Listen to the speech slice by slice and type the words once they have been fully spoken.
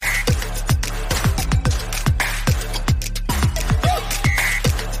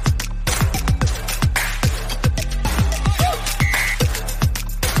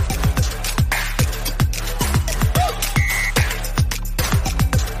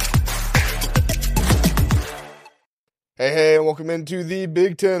Hey, and welcome into the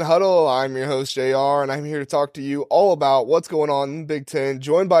Big Ten Huddle. I'm your host, JR, and I'm here to talk to you all about what's going on in the Big Ten.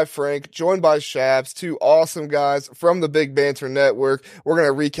 Joined by Frank, joined by Shaps, two awesome guys from the Big Banter Network. We're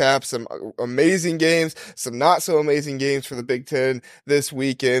going to recap some amazing games, some not so amazing games for the Big Ten this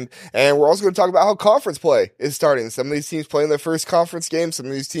weekend, and we're also going to talk about how conference play is starting. Some of these teams playing their first conference game, some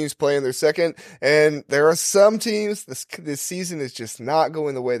of these teams playing their second, and there are some teams, this season is just not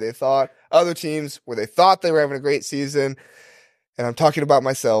going the way they thought. Other teams where they thought they were having a great season. And I'm talking about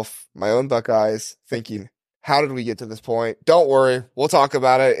myself, my own Buckeyes, thinking, how did we get to this point? Don't worry, we'll talk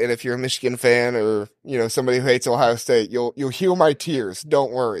about it. And if you're a Michigan fan or, somebody who hates Ohio State, you'll heal my tears.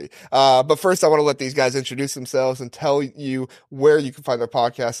 Don't worry. But first I want to let these guys introduce themselves and tell you where you can find their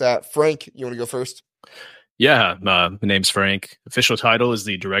podcast at. Frank, you want to go first? Yeah, my name's Frank. Official title is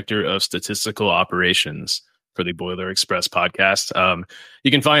the Director of Statistical Operations for the Boiler Express podcast.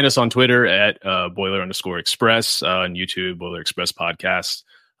 You can find us on Twitter at Boiler_Express, on YouTube, Boiler Express Podcast.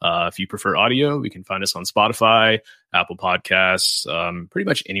 If you prefer audio, you can find us on Spotify, Apple Podcasts, pretty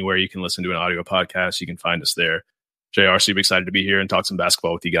much anywhere you can listen to an audio podcast, you can find us there. JR, super excited to be here and talk some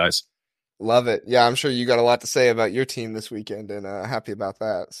basketball with you guys. Love it. Yeah, I'm sure you got a lot to say about your team this weekend, and happy about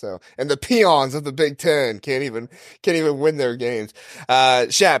that. So, and the peons of the Big Ten can't even win their games.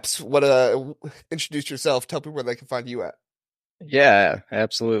 Shaps, introduce yourself. Tell people where they can find you at. Yeah,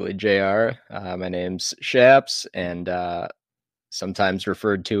 absolutely, JR. My name's Shaps, and sometimes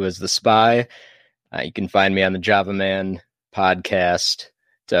referred to as the Spy. You can find me on the Java Man podcast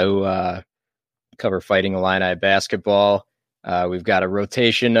to cover Fighting Illini basketball. We've got a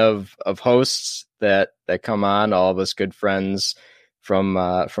rotation of hosts that come on, all of us good friends from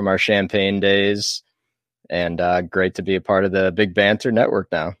our Champaign days, and great to be a part of the Big Banter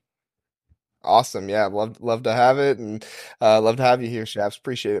Network now. Awesome. Yeah, love to have it, and love to have you here, Shaps.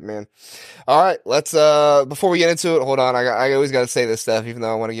 Appreciate it, man. All right, let's before we get into it, hold on. I always got to say this stuff, even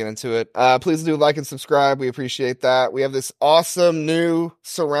though I want to get into it. Please do like and subscribe. We appreciate that. We have this awesome new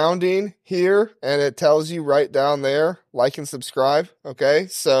surrounding here, and it tells you right down there, like and subscribe. Okay,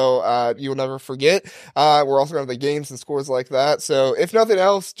 so you'll never forget. We're also going to have the games and scores like that. So if nothing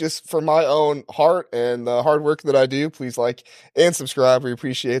else, just for my own heart and the hard work that I do, please like and subscribe. We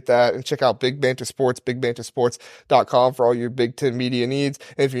appreciate that, and check out Big Banter Sports, BigBanterSports.com for all your Big Ten media needs.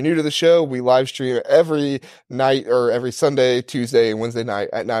 And if you're new to the show, we live stream every night, or every Sunday, Tuesday, and Wednesday night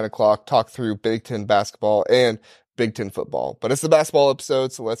at 9:00. Talk through Big Ten basketball and Big Ten football. But it's the basketball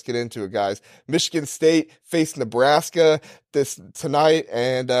episode, so let's get into it, guys. Michigan State faced Nebraska tonight,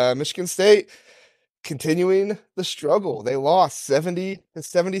 and Michigan State continuing the struggle. They lost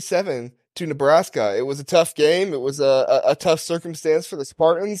 70-77 to Nebraska. It was a tough game. It was a tough circumstance for the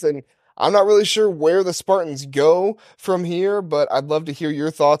Spartans, and I'm not really sure where the Spartans go from here, but I'd love to hear your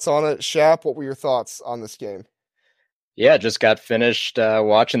thoughts on it. Shap, what were your thoughts on this game? Yeah, just got finished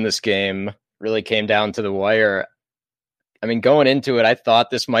watching this game. Really came down to the wire. I mean, going into it, I thought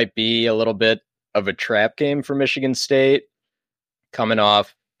this might be a little bit of a trap game for Michigan State, coming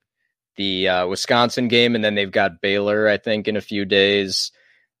off the Wisconsin game, and then they've got Baylor, I think, in a few days.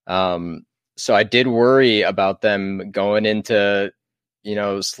 So I did worry about them going into,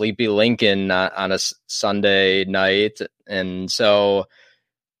 Sleepy Lincoln on a Sunday night. And so,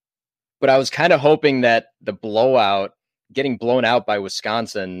 but I was kind of hoping that the blowout, getting blown out by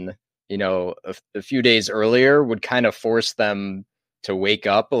Wisconsin, a few days earlier would kind of force them to wake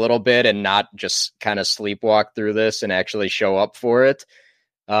up a little bit and not just kind of sleepwalk through this and actually show up for it.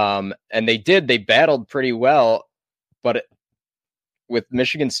 And they did. They battled pretty well, but with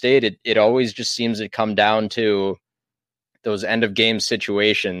Michigan State, it always just seems to come down to those end of game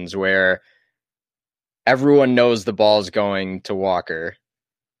situations where everyone knows the ball's going to Walker,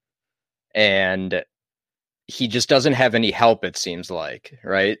 and he just doesn't have any help, it seems like,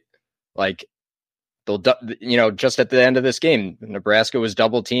 right? Like, they'll, just at the end of this game, Nebraska was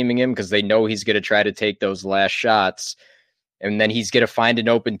double teaming him because they know he's going to try to take those last shots. And then he's going to find an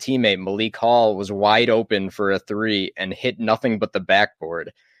open teammate. Malik Hall was wide open for a three and hit nothing but the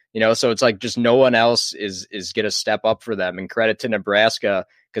backboard. So it's like just no one else is going to step up for them. And credit to Nebraska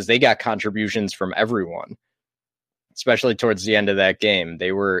because they got contributions from everyone, especially towards the end of that game.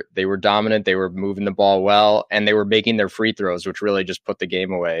 They were dominant. They were moving the ball well, and they were making their free throws, which really just put the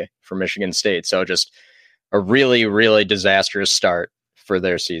game away for Michigan State. So just a really, really disastrous start for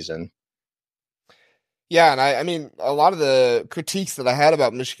their season. Yeah, and I mean, a lot of the critiques that I had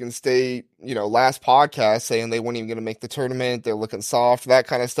about Michigan State, last podcast saying they weren't even going to make the tournament, they're looking soft, that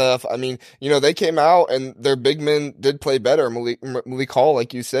kind of stuff. I mean, they came out and their big men did play better. Malik Hall,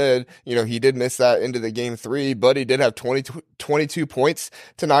 like you said, he did miss that into the game 3, but he did have 22 points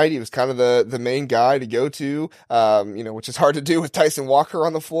tonight. He was kind of the main guy to go to, which is hard to do with Tyson Walker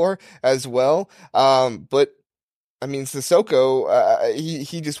on the floor as well. But I mean, Sissoko,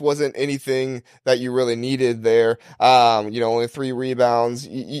 he just wasn't anything that you really needed there. Only 3 rebounds.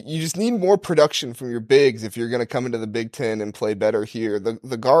 You just need more production from your bigs if you're going to come into the Big Ten and play better here.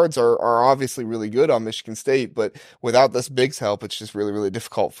 The guards are obviously really good on Michigan State, but without this bigs help, it's just really, really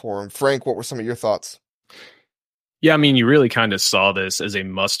difficult for them. Frank, what were some of your thoughts? Yeah, I mean, you really kind of saw this as a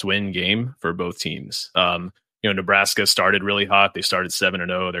must-win game for both teams. Nebraska started really hot. They started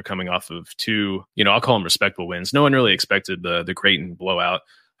 7-0. They're coming off of 2, I'll call them respectable wins. No one really expected the Creighton blowout.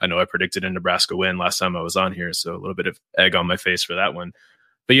 I know I predicted a Nebraska win last time I was on here, so a little bit of egg on my face for that one.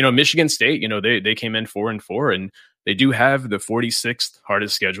 But, Michigan State, they came in 4-4, and they do have the 46th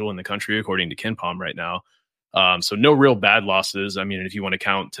hardest schedule in the country, according to KenPom right now. So no real bad losses. I mean, if you want to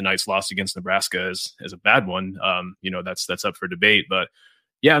count tonight's loss against Nebraska as a bad one, that's up for debate. But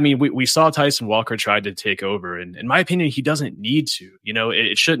yeah, I mean, we saw Tyson Walker tried to take over, and in my opinion, he doesn't need to.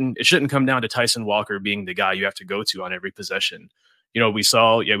 It shouldn't come down to Tyson Walker being the guy you have to go to on every possession.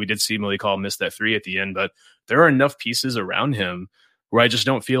 We did see Malik Hall miss that 3 at the end, but there are enough pieces around him where I just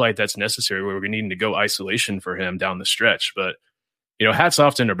don't feel like that's necessary, where we're needing to go isolation for him down the stretch. But hats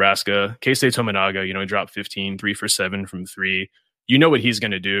off to Nebraska. K-State Tominaga, dropped 15, 3 for 7 from 3. You know what he's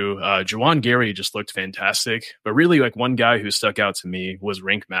going to do. Juwan Gary just looked fantastic. But really, like, one guy who stuck out to me was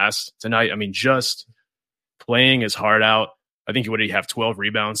Rink Mass tonight. I mean, just playing his heart out. I think he would have 12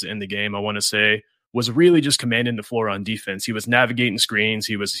 rebounds in the game, I want to say. Was really just commanding the floor on defense. He was navigating screens.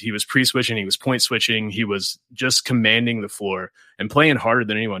 He was pre-switching. He was point switching. He was just commanding the floor and playing harder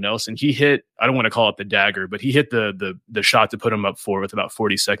than anyone else. And he hit, I don't want to call it the dagger, but he hit the shot to put him up 4 with about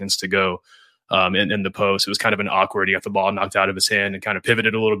 40 seconds to go in the post. It was kind of an awkward. He got the ball knocked out of his hand and kind of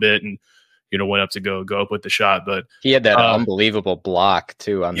pivoted a little bit and went up to go up with the shot. But he had that unbelievable block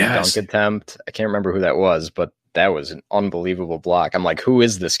too on the dunk attempt. I can't remember who that was, but that was an unbelievable block. I'm like, who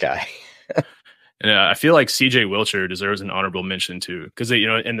is this guy? And I feel like CJ Wilcher deserves an honorable mention too, because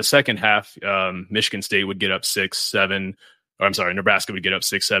in the second half, Michigan State would get up 6-7. Or I'm sorry, Nebraska would get up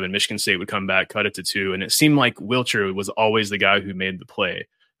 6-7. Michigan State would come back, cut it to 2, and it seemed like Wilcher was always the guy who made the play.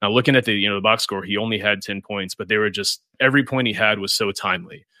 Now, looking at the box score, he only had 10 points, but they were just every point he had was so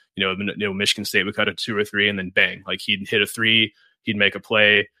timely. Michigan State would cut a 2 or 3, and then bang, like he'd hit a 3, he'd make a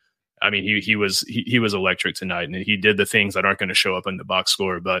play. I mean, he was electric tonight, and he did the things that aren't going to show up in the box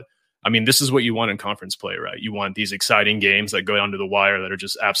score, but. I mean, this is what you want in conference play, right? You want these exciting games that go down to the wire that are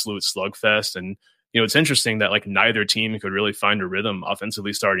just absolute slugfest. And, it's interesting that like neither team could really find a rhythm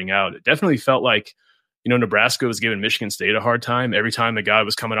offensively starting out. It definitely felt like, Nebraska was giving Michigan State a hard time. Every time the guy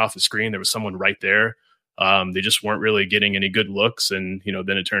was coming off the screen, there was someone right there. They just weren't really getting any good looks. And,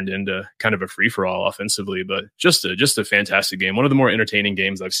 then it turned into kind of a free-for-all offensively, but just a fantastic game. One of the more entertaining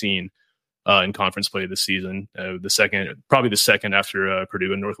games I've seen in conference play this season. Probably the second after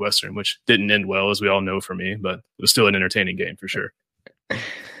Purdue and Northwestern, which didn't end well, as we all know for me, but it was still an entertaining game for sure.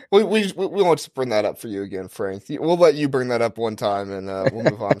 We won't bring that up for you again, Frank. We'll let you bring that up one time, and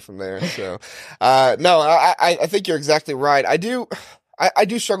we'll move on from there. So, no, I think you're exactly right. I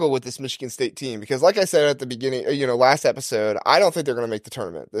do struggle with this Michigan State team because, like I said at the beginning, last episode, I don't think they're going to make the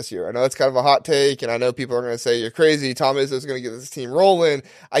tournament this year. I know it's kind of a hot take, and I know people are going to say you're crazy. Tom Izzo's going to get this team rolling.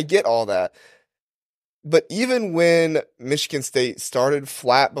 I get all that. But even when Michigan State started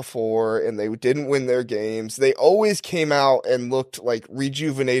flat before and they didn't win their games, they always came out and looked like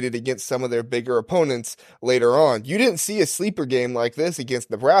rejuvenated against some of their bigger opponents later on. You didn't see a sleeper game like this against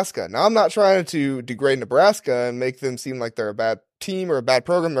Nebraska. Now, I'm not trying to degrade Nebraska and make them seem like they're a bad team or a bad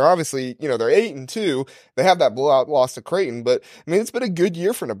program. They're obviously, they're 8-2. They have that blowout loss to Creighton, but I mean, it's been a good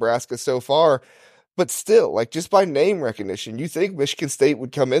year for Nebraska so far. But still, like, just by name recognition, you think Michigan State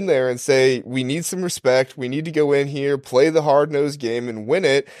would come in there and say, we need some respect. We need to go in here, play the hard-nosed game and win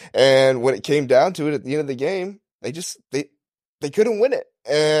it. And when it came down to it at the end of the game, they couldn't win it.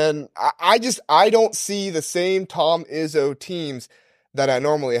 And I don't see the same Tom Izzo teams that I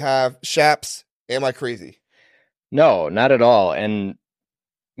normally have. Shaps, am I crazy? No, not at all. And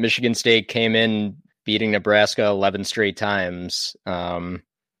Michigan State came in beating Nebraska 11 straight times.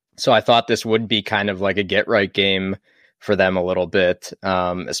 So I thought this would be kind of like a get-right game for them a little bit,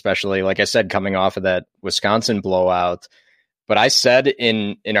 especially, like I said, coming off of that Wisconsin blowout. But I said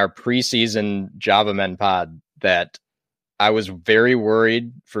in our preseason Java Men pod that I was very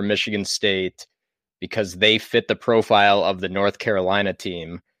worried for Michigan State because they fit the profile of the North Carolina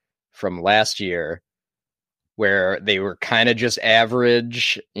team from last year, where they were kind of just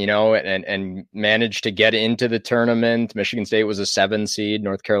average, and managed to get into the tournament. Michigan State was a 7 seed.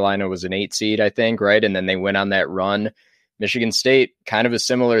 North Carolina was an 8 seed, I think, right? And then they went on that run. Michigan State, kind of a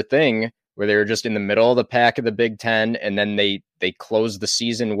similar thing, where they were just in the middle of the pack of the Big Ten, and then they closed the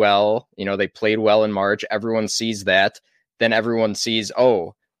season well. They played well in March. Everyone sees that. Then everyone sees,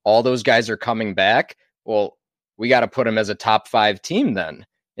 oh, all those guys are coming back. Well, we got to put them as a top 5 team then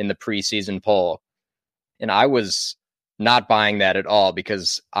in the preseason poll. And I was not buying that at all,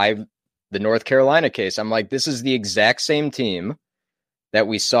 because the North Carolina case, I'm like, this is the exact same team that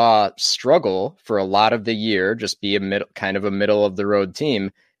we saw struggle for a lot of the year, just be kind of a middle of the road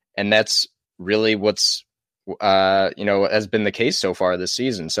team. And that's really what's, has been the case so far this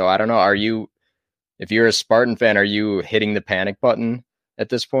season. So I don't know. If you're a Spartan fan, are you hitting the panic button at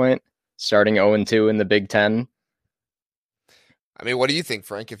this point, starting 0-2 in the Big Ten? I mean, what do you think,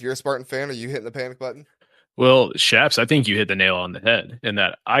 Frank? If you're a Spartan fan, are you hitting the panic button? Well, Shaps, I think you hit the nail on the head, in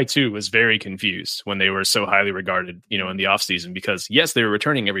that I too was very confused when they were so highly regarded, in the offseason, because yes, they were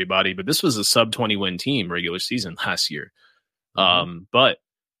returning everybody, but this was a sub 20 win team regular season last year. But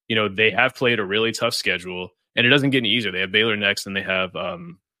they have played a really tough schedule, and it doesn't get any easier. They have Baylor next, and they have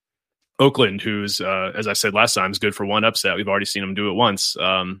Oakland, who's, as I said last time, is good for one upset. We've already seen them do it once.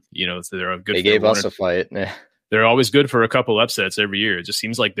 So they're good. They gave us a fight. They're always good for a couple upsets every year. It just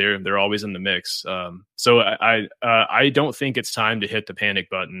seems like they're always in the mix. So I don't think it's time to hit the panic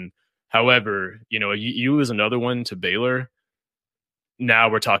button. However, you is another one to Baylor. Now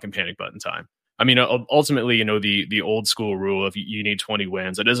we're talking panic button time. I mean, ultimately, the old school rule of you need 20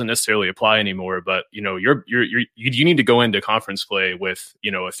 wins, that doesn't necessarily apply anymore. But you need to go into conference play with a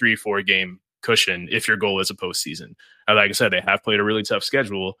 3-4 game cushion if your goal is a postseason. Like I said, they have played a really tough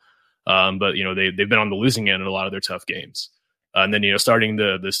schedule. But they've been on the losing end in a lot of their tough games, and then starting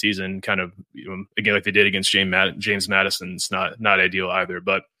the season kind of again like they did against James Madison, it's not ideal either.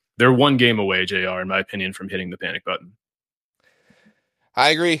 But they're one game away, JR, in my opinion, from hitting the panic button.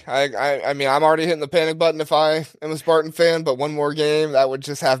 I agree. I mean, I'm already hitting the panic button if I am a Spartan fan, but one more game, that would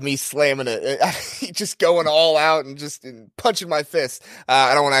just have me slamming it. Just going all out and just punching my fist.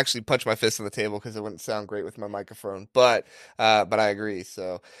 I don't want to actually punch my fist on the table because it wouldn't sound great with my microphone, but I agree.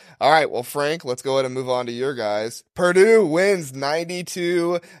 So, all right. Well, Frank, let's go ahead and move on to your guys. Purdue wins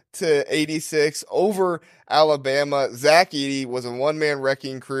 92-86 over Alabama. Zach Edey was a one-man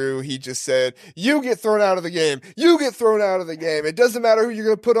wrecking crew. He just said, you get thrown out of the game. You get thrown out of the game. It doesn't matter who you're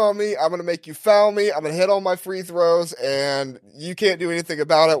going to put on me. I'm going to make you foul me. I'm going to hit all my free throws, and you can't do anything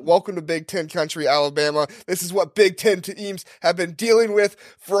about it. Welcome to Big Ten country, Alabama. This is what Big Ten teams have been dealing with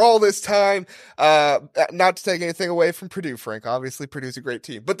for all this time. Not to take anything away from Purdue, Frank. Obviously, Purdue's a great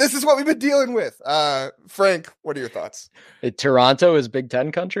team, but this is what we've been dealing with. Frank, what are your thoughts? Toronto is Big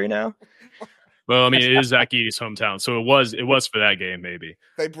Ten country now? Well, I mean, it is Zach Edey's hometown, so it was for that game. Maybe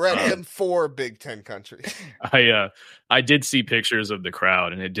they bred him for Big Ten country. I did see pictures of the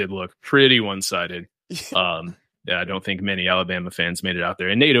crowd, and it did look pretty one-sided. I don't think many Alabama fans made it out there.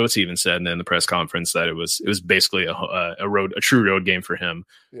 And Nate Oates even said in the press conference that it was basically a true road game for him,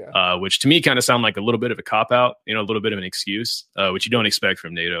 which to me kind of sounded like a little bit of a cop out, a little bit of an excuse, which you don't expect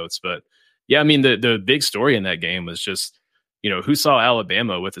from Nate Oates. But yeah, I mean, the big story in that game was just, who saw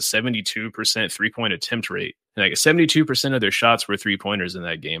Alabama with a 72% 3-point attempt rate? Like 72% of their shots were 3-pointers in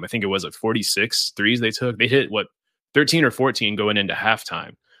that game. I think it was 46 threes they took. They hit 13 or 14 going into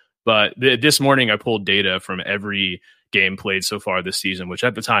halftime. But this morning I pulled data from every game played so far this season, which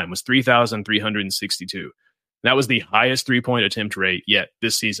at the time was 3,362. That was the highest 3-point attempt rate yet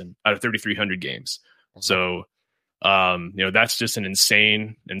this season out of 3,300 games. So that's just an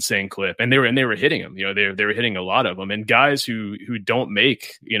insane clip. And they were hitting them, they were hitting a lot of them, and guys who don't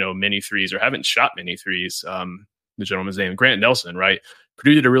make, many threes or haven't shot many threes. The gentleman's name, Grant Nelson, right?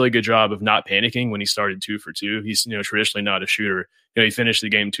 Purdue did a really good job of not panicking when he started 2 for 2. He's, traditionally not a shooter. He finished the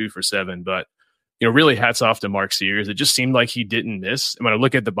game 2 for 7, but really hats off to Mark Sears. It just seemed like he didn't miss. And when I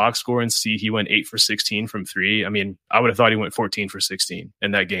look at the box score and see he went 8 for 16 from 3, I mean, I would have thought he went 14 for 16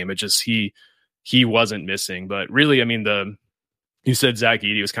 in that game. It just, he wasn't missing. But really, I mean, you said Zach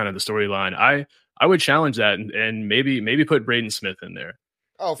Edey was kind of the storyline. I would challenge that and maybe put Braden Smith in there.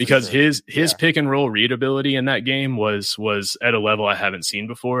 Oh, because sure. his pick and roll readability in that game was at a level I haven't seen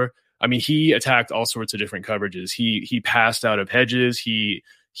before. I mean, he attacked all sorts of different coverages. He passed out of hedges. He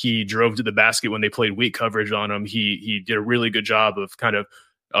drove to the basket when they played weak coverage on him. He did a really good job of kind of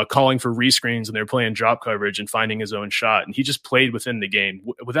calling for rescreens when they're playing drop coverage and finding his own shot. And he just played within the game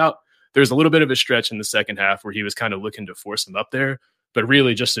without. There's a little bit of a stretch in the second half where he was kind of looking to force him up there. but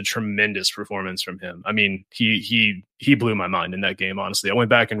really just a tremendous performance from him. I mean, he blew my mind in that game. Honestly, I went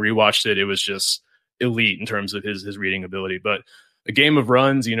back and rewatched it. It was just elite in terms of his reading ability. But a game of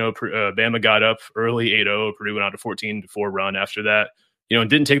runs, Bama got up early 8-0. Purdue went out to 14-4 run after that. And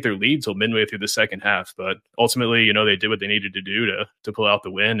didn't take their lead till midway through the second half. But ultimately, they did what they needed to do to pull out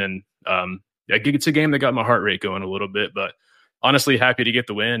the win. And it's a game that got my heart rate going a little bit. But honestly, happy to get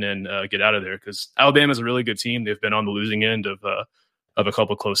the win and get out of there, because Alabama's a really good team. They've been on the losing end of a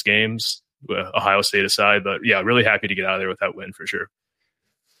couple close games, Ohio State aside. But yeah, really happy to get out of there with that win for sure.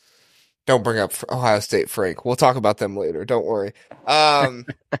 Don't bring up Ohio State, Frank. We'll talk about them later. Don't worry.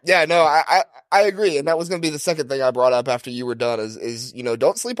 Yeah, no, I agree. And that was going to be the second thing I brought up after you were done is,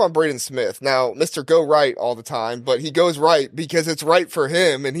 don't sleep on Braden Smith. Now, Mr. Go Right all the time, but he goes right because it's right for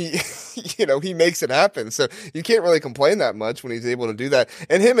him, and he, he makes it happen. So you can't really complain that much when he's able to do that.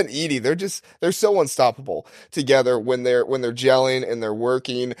 And him and Edey, they're so unstoppable together when they're gelling and they're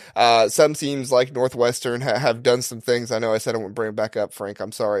working. Some teams like Northwestern have done some things. I know I said I wouldn't bring it back up, Frank.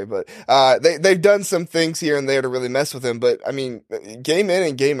 I'm sorry, but they've done some things here and there to really mess with him. But I mean, game in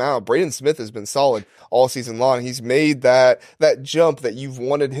and game out, Braden Smith has been solid all season long. He's made that jump that you've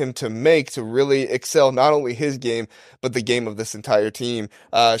wanted him to make to really excel not only his game, but the game of this entire team.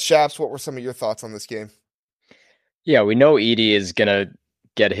 Shaps, what were some of your thoughts on this game? Yeah, we know Edey is going to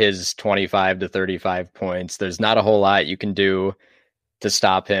get his 25 to 35 points. There's not a whole lot you can do to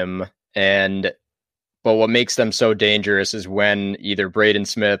stop him. But what makes them so dangerous is when either Braden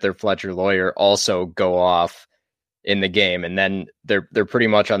Smith or Fletcher Lawyer also go off in the game, and then they're pretty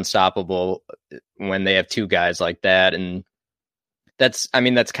much unstoppable when they have two guys like that. And that's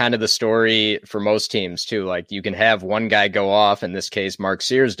kind of the story for most teams too. Like, you can have one guy go off. In this case, Mark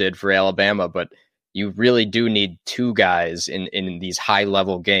Sears did for Alabama, but you really do need two guys in these high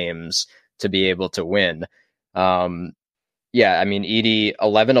level games to be able to win. Yeah, I mean, Edey,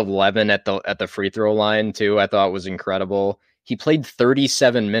 11 of 11 at the free throw line too, I thought was incredible. He played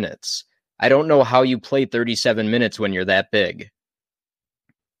 37 minutes. I don't know how you play 37 minutes when you're that big.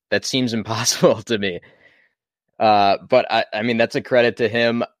 That seems impossible to me. But I mean, that's a credit to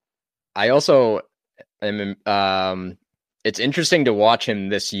him. I also it's interesting to watch him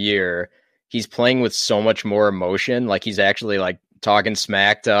this year. He's playing with so much more emotion. Like, he's actually like talking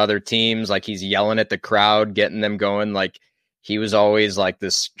smack to other teams. Like, he's yelling at the crowd, getting them going. Like, he was always like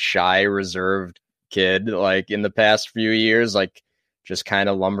this shy, reserved kid, like in the past few years, like just kind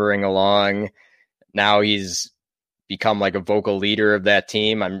of lumbering along. Now he's become like a vocal leader of that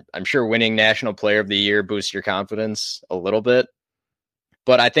team. I'm sure winning National Player of the Year boosts your confidence a little bit,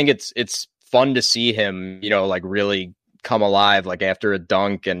 but I think it's fun to see him, like really come alive. Like, after a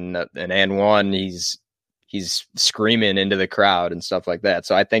dunk and one, he's screaming into the crowd and stuff like that.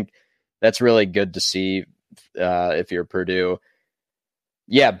 So I think that's really good to see. If you're Purdue.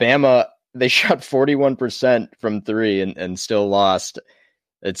 Yeah, Bama, they shot 41% from three and still lost.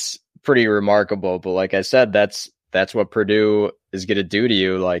 It's pretty remarkable. But like I said, that's what Purdue is going to do to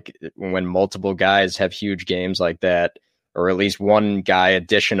you. Like, when multiple guys have huge games like that, or at least one guy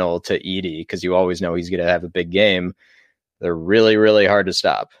additional to Edey, because you always know he's going to have a big game, they're really, really hard to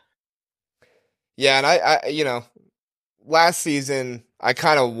stop. Yeah, and I last season, I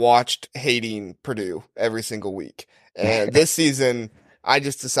kind of watched hating Purdue every single week. And this season, I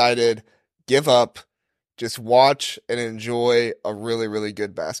just decided, give up, just watch and enjoy a really, really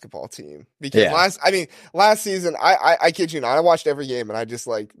good basketball team. Because last season, I kid you not, I watched every game and I just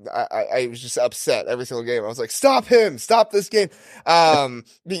I was just upset every single game. I was like, stop this game.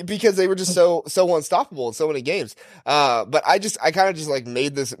 Because they were just so unstoppable in so many games. But I kind of just like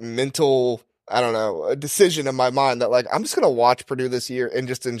made this mental, I don't know, a decision in my mind that like, I'm just going to watch Purdue this year and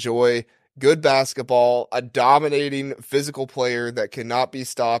just enjoy good basketball, a dominating physical player that cannot be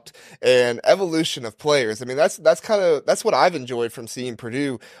stopped, and evolution of players. I mean, that's what I've enjoyed from seeing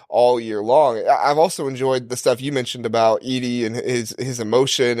Purdue all year long. I've also enjoyed the stuff you mentioned about Edey and his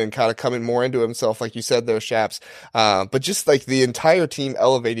emotion and kind of coming more into himself, like you said there, Shaps. But just like the entire team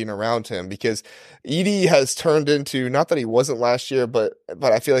elevating around him, because Edey has turned into, not that he wasn't last year, but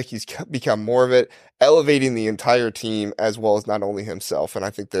I feel like he's become more of it, elevating the entire team as well as not only himself. And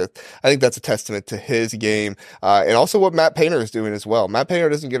I think that's a testament to his game, and also what Matt Painter is doing as well. Matt Painter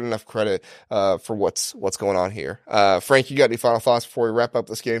doesn't get enough credit for what's going on here. Frank, you got any final thoughts before we wrap up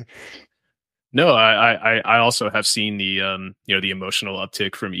this game? No, I also have seen the the emotional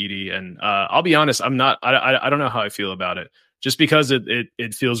uptick from Edey, and I'll be honest, I don't know how I feel about it. Just because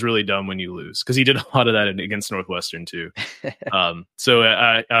it feels really dumb when you lose, because he did a lot of that against Northwestern too. So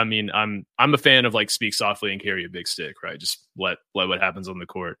I mean, I'm a fan of like speak softly and carry a big stick, right? Just let what happens on the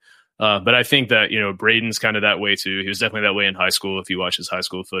court. But I think that, Braden's kind of that way too. He was definitely that way in high school. If you watch his high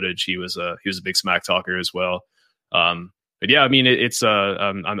school footage, he was a big smack talker as well. But yeah, I mean,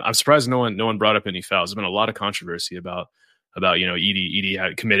 I'm surprised no one brought up any fouls. There's been a lot of controversy about Edey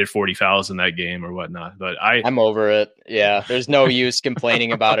had committed 40 fouls in that game or whatnot. But I'm over it. Yeah, there's no use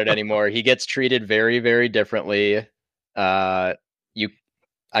complaining about it anymore. He gets treated very, very differently. I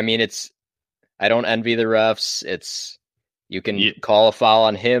don't envy the refs. You can call a foul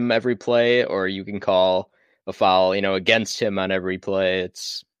on him every play, or you can call a foul, against him on every play.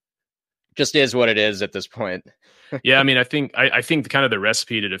 It's just is what it is at this point. Yeah, I mean, I think kind of the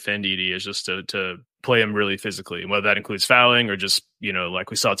recipe to defend Edey is just to play him really physically, and whether that includes fouling or just like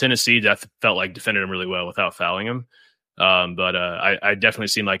we saw Tennessee, that felt like defended him really well without fouling him. But I definitely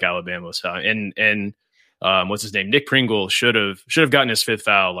seemed like Alabama was fouling, and what's his name? Nick Pringle should have gotten his 5th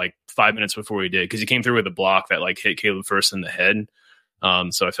foul like 5 minutes before he did, because he came through with a block that like hit Caleb first in the head.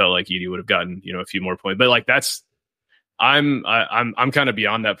 So I felt like Edey would have gotten a few more points, but like I'm kind of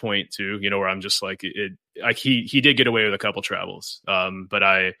beyond that point too, where I'm just like he did get away with a couple travels. But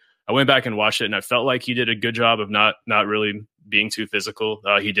I went back and watched it, and I felt like he did a good job of not really being too physical.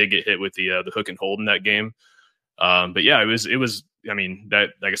 He did get hit with the hook and hold in that game. But yeah, it was. I mean, that,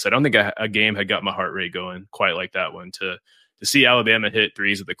 like I said, I don't think a game had got my heart rate going quite like that one. To see Alabama hit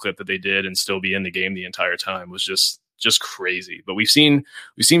threes at the clip that they did and still be in the game the entire time was just crazy. But we've seen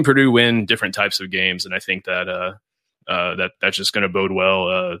Purdue win different types of games, and I think that that's just going to bode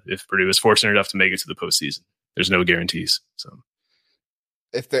well if Purdue is fortunate enough to make it to the postseason. There's no guarantees. So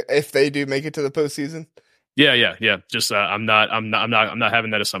if they do make it to the postseason. Yeah. Just I'm not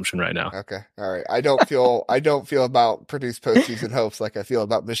having that assumption right now. Okay, all right. I don't feel about Purdue's postseason hopes like I feel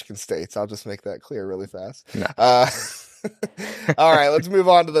about Michigan State's. I'll just make that clear really fast. No. All right, let's move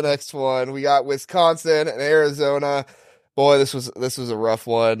on to the next one. We got Wisconsin and Arizona. Boy, this was a rough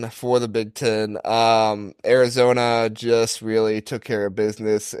one for the Big Ten. Arizona just really took care of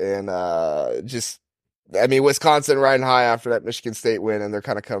business, and Wisconsin riding high after that Michigan State win, and they're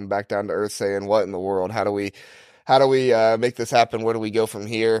kind of coming back down to earth saying, what in the world? How do we make this happen? Where do we go from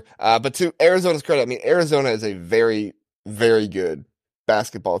here? But to Arizona's credit, Arizona is a very, very good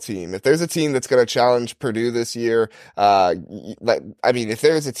basketball team. If there's a team that's going to challenge Purdue this year, if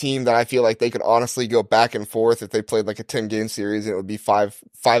there's a team that I feel like they could honestly go back and forth if they played like a 10-game series, and it would be five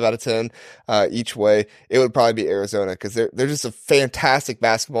out of 10 each way, it would probably be Arizona, because they're just a fantastic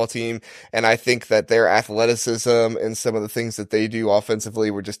basketball team, and I think that their athleticism and some of the things that they do offensively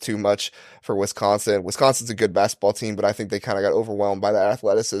were just too much for Wisconsin. Wisconsin's a good basketball team, but I think they kind of got overwhelmed by that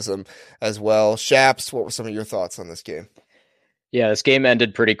athleticism as well. Shaps, what were some of your thoughts on this game? Yeah, this game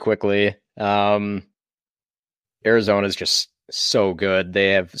ended pretty quickly. Arizona's just so good.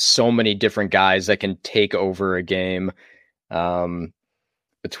 They have so many different guys that can take over a game,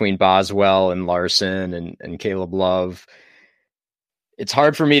 between Boswell and Larson and Caleb Love. It's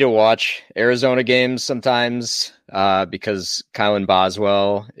hard for me to watch Arizona games sometimes because Kylan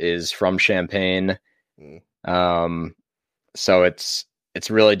Boswell is from Champaign. So it's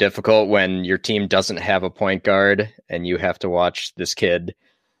really difficult when your team doesn't have a point guard and you have to watch this kid.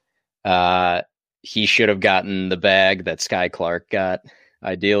 He should have gotten the bag that Sky Clark got,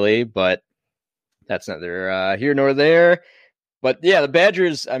 ideally, but that's neither here nor there. But yeah, the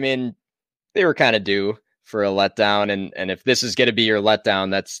Badgers, they were kind of due for a letdown, and if this is going to be your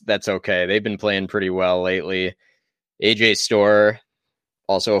letdown, that's okay. They've been playing pretty well lately. AJ Storr,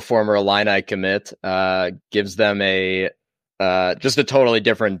 also a former Illini commit, gives them just a totally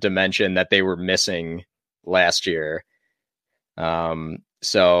different dimension that they were missing last year.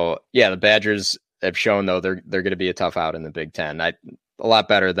 So yeah, the Badgers have shown, though, they're going to be a tough out in the Big Ten. A lot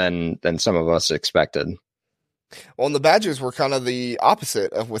better than some of us expected. Well, and the Badgers were kind of the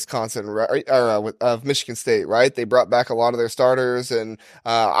opposite of Wisconsin, right? Or of Michigan State, right? They brought back a lot of their starters, and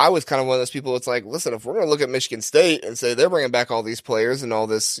I was kind of one of those people that's like, listen, if we're going to look at Michigan State and say they're bringing back all these players and all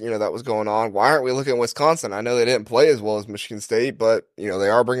this, that was going on, why aren't we looking at Wisconsin? I know they didn't play as well as Michigan State, but, they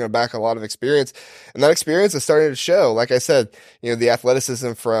are bringing back a lot of experience, and that experience is starting to show. Like I said, the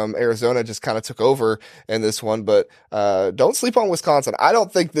athleticism from Arizona just kind of took over in this one, but don't sleep on Wisconsin. I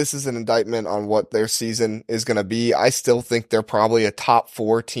don't think this is an indictment on what their season is going to be. I still think they're probably a top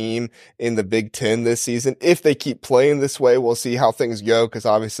 4 team in the Big Ten this season. If they keep playing this way, we'll see how things go, because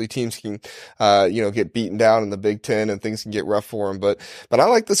obviously teams can, get beaten down in the Big Ten and things can get rough for them. But I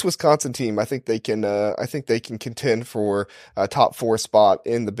like this Wisconsin team. I think they can contend for a top 4 spot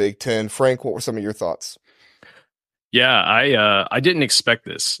in the Big Ten. Frank, what were some of your thoughts? Yeah, I didn't expect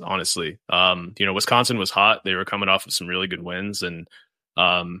this, honestly. Wisconsin was hot. They were coming off of some really good wins, and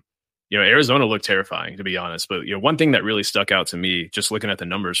Arizona looked terrifying, to be honest. But, one thing that really stuck out to me, just looking at the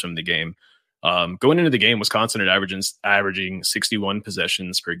numbers from the game, going into the game, Wisconsin had averaging 61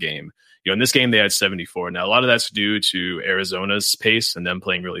 possessions per game. In this game, they had 74. Now, a lot of that's due to Arizona's pace and them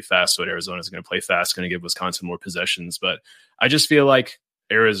playing really fast. So Arizona's going to play fast, going to give Wisconsin more possessions. But I just feel like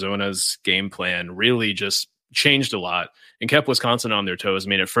Arizona's game plan really just changed a lot and kept Wisconsin on their toes. I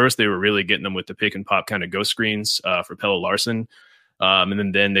mean, at first they were really getting them with the pick and pop kind of ghost screens for Pelle Larsson.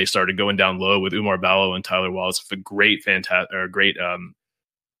 And then they started going down low with Umar Ballo and Tyler Wallace. It's a great matchup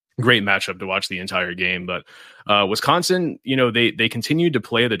to watch the entire game. But Wisconsin, they continued to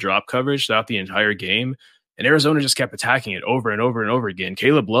play the drop coverage throughout the entire game. And Arizona just kept attacking it over and over and over again.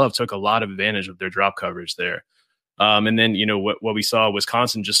 Caleb Love took a lot of advantage of their drop coverage there. And then, what we saw,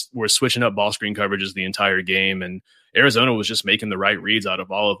 Wisconsin just were switching up ball screen coverages the entire game. And Arizona was just making the right reads out of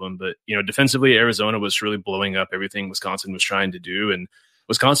all of them. But, defensively, Arizona was really blowing up everything Wisconsin was trying to do. And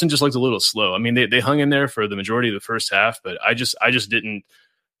Wisconsin just looked a little slow. I mean, they hung in there for the majority of the first half, but I just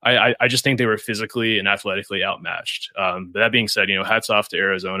think they were physically and athletically outmatched. But that being said, hats off to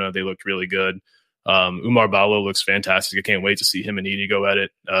Arizona. They looked really good. Umar Ballo looks fantastic. I can't wait to see him and Edey go at it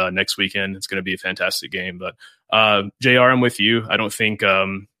next weekend. It's going to be a fantastic game. But JR, I'm with you. I don't think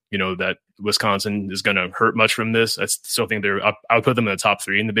that Wisconsin is going to hurt much from this. I still think I would put them in the top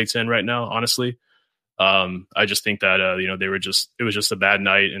 3 in the Big Ten right now, honestly. I just think that it was just a bad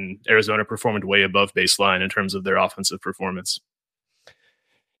night, and Arizona performed way above baseline in terms of their offensive performance.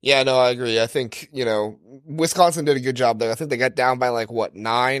 Yeah, no, I agree. I think, Wisconsin did a good job there. I think they got down by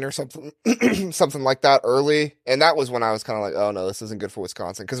 9 or something, something like that early. And that was when I was kind of like, oh no, this isn't good for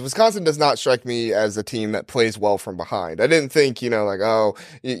Wisconsin. Because Wisconsin does not strike me as a team that plays well from behind. I didn't think, you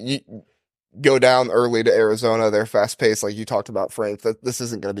go down early to Arizona. They're fast paced, like you talked about, Frank, that this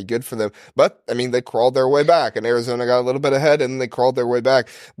isn't going to be good for them. But I mean, they crawled their way back, and Arizona got a little bit ahead and they crawled their way back.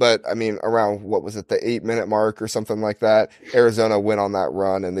 But I mean, around, what was it, the 8-minute mark or something like that, Arizona went on that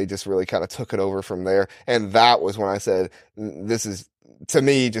run and they just really kind of took it over from there. And that was when I said, this is, to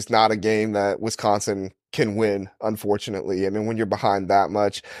me, just not a game that Wisconsin can win, unfortunately. I mean, when you're behind that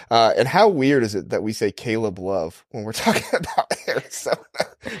much. And how weird is it that we say Caleb Love when we're talking about Arizona?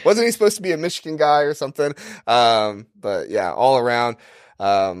 Wasn't he supposed to be a Michigan guy or something? But yeah, all around,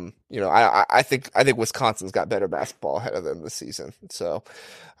 I think Wisconsin's got better basketball ahead of them this season. So,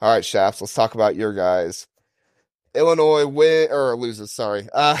 all right, Shaps, let's talk about your guys. Illinois loses.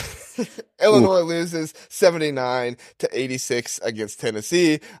 Illinois loses 79-86 against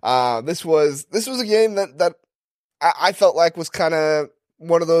Tennessee. This was a game that I felt like was kind of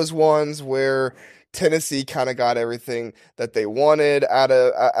one of those ones where Tennessee kind of got everything that they wanted out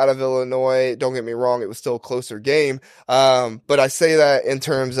of Illinois. Don't get me wrong, it was still a closer game. But I say that in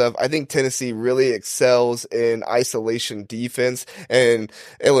terms of, I think Tennessee really excels in isolation defense and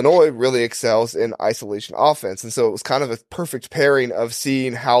Illinois really excels in isolation offense. And so it was kind of a perfect pairing of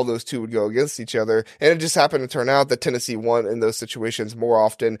seeing how those two would go against each other. And it just happened to turn out that Tennessee won in those situations more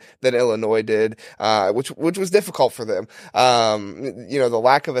often than Illinois did, which was difficult for them. The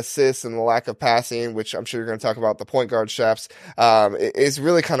lack of assists and the lack of passing, which I'm sure you're going to talk about, the point guard Shaps, is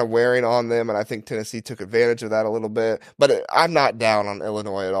really kind of wearing on them. And I think Tennessee took advantage of that a little bit, but I'm not down on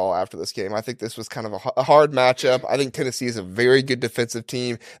Illinois at all after this game. I think this was kind of a hard matchup. I think Tennessee is a very good defensive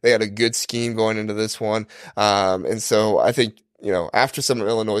team. They had a good scheme going into this one. And so I think, after some of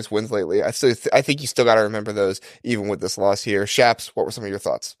Illinois' wins lately, I think you still got to remember those, even with this loss here. Shaps, what were some of your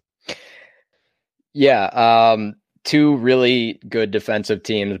thoughts? Yeah. Two really good defensive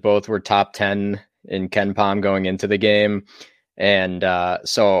teams. Both were top 10 in KenPom going into the game. And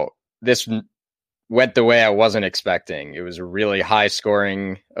so this went the way I wasn't expecting. It was a really high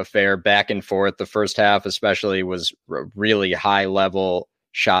scoring affair, back and forth. The first half especially was really high level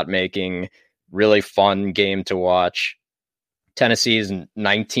shot making, really fun game to watch. Tennessee's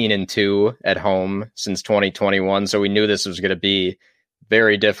 19-2 at home since 2021. So we knew this was going to be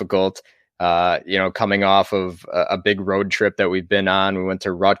very difficult. Coming off of a big road trip that we've been on. We went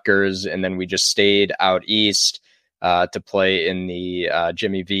to Rutgers and then we just stayed out east to play in the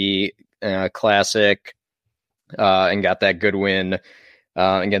Jimmy V Classic and got that good win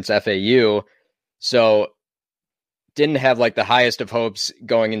against FAU. So didn't have the highest of hopes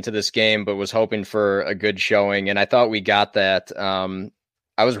going into this game, but was hoping for a good showing. And I thought we got that.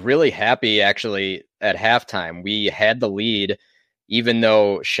 I was really happy actually at halftime. We had the lead, even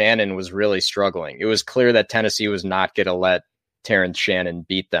though Shannon was really struggling. It was clear that Tennessee was not going to let Terrence Shannon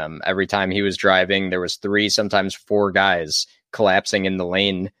beat them. Every time he was driving, there was 3, sometimes 4 guys collapsing in the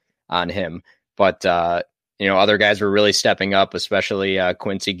lane on him. But, other guys were really stepping up, especially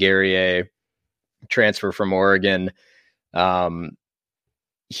Quincy Guerrier, transfer from Oregon.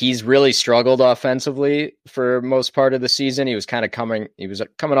 he's really struggled offensively for most part of the season. He was coming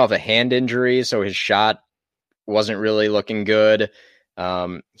off a hand injury, so his shot wasn't really looking good.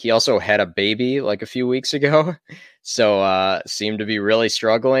 He also had a baby like a few weeks ago, so seemed to be really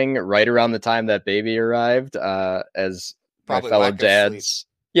struggling right around the time that baby arrived. As Probably my fellow lack of dads,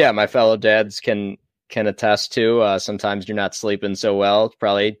 my fellow dads can attest to. Sometimes you're not sleeping so well. It's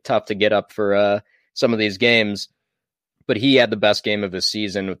probably tough to get up for some of these games. But he had the best game of his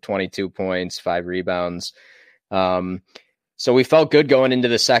season with 22 points, 5 rebounds. So we felt good going into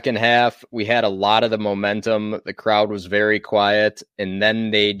the second half. We had a lot of the momentum. The crowd was very quiet. And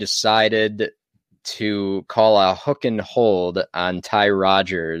then they decided to call a hook and hold on Ty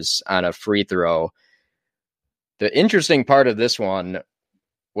Rodgers on a free throw. The interesting part of this one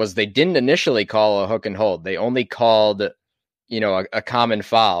was they didn't initially call a hook and hold. They only called a common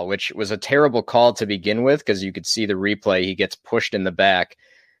foul, which was a terrible call to begin with because you could see the replay. He gets pushed in the back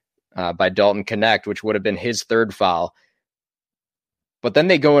by Dalton Connect, which would have been his third foul. But then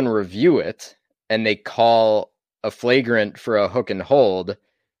they go and review it, and they call a flagrant for a hook and hold,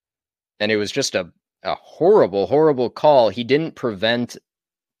 and it was just a horrible, horrible call. He didn't prevent,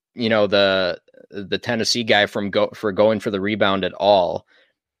 the Tennessee guy from going for the rebound at all.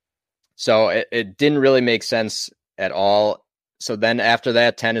 So it didn't really make sense at all. So then after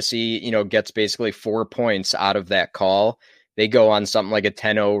that, Tennessee, gets basically 4 points out of that call. They go on something like a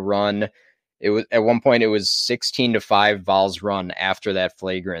 10-0 run. It was at one point it was 16-5 Vols run after that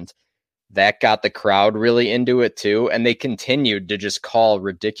flagrant. That got the crowd really into it too, and they continued to just call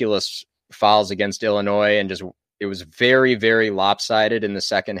ridiculous fouls against Illinois, and it was very, very lopsided in the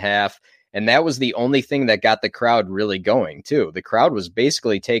second half. And that was the only thing that got the crowd really going too. The crowd was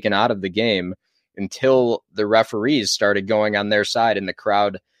basically taken out of the game until the referees started going on their side and the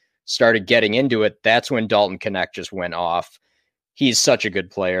crowd started getting into it. That's when Dalton Connect just went off. He's such a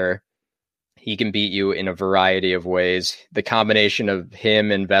good player. He can beat you in a variety of ways. The combination of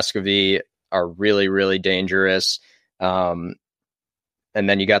him and Vescovi are really, really dangerous. And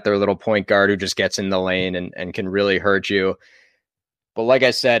then you got their little point guard who just gets in the lane and can really hurt you. But like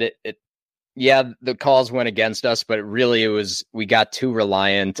I said, the calls went against us, but we got too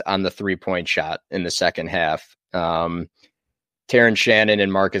reliant on the 3-point shot in the second half. Terrence Shannon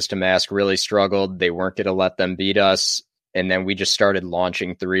and Marcus Damask really struggled. They weren't going to let them beat us. And then we just started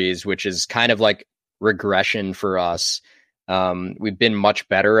launching threes, which is kind of like regression for us. We've been much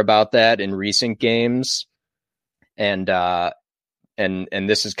better about that in recent games. And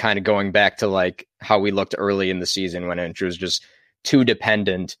this is kind of going back to like how we looked early in the season when it was just too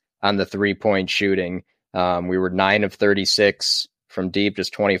dependent on the 3-point shooting. We were 9 of 36 from deep,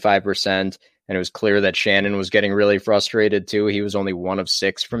 just 25%. And it was clear that Shannon was getting really frustrated too. He was only 1 of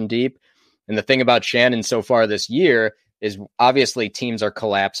 6 from deep. And the thing about Shannon so far this year is obviously teams are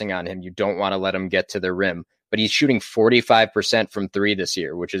collapsing on him. You don't want to let him get to the rim, but he's shooting 45% from 3 this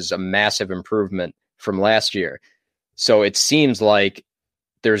year, which is a massive improvement from last year. So it seems like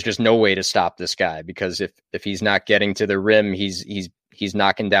there's just no way to stop this guy, because if he's not getting to the rim, he's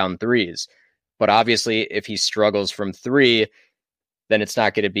knocking down threes. But obviously if he struggles from 3, then it's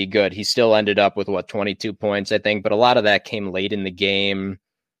not going to be good. He still ended up with 22 points, I think, but a lot of that came late in the game.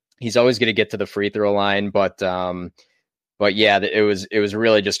 He's always going to get to the free throw line, but yeah, it was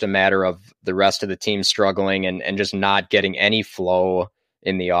really just a matter of the rest of the team struggling and just not getting any flow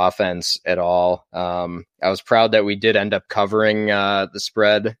in the offense at all. I was proud that we did end up covering the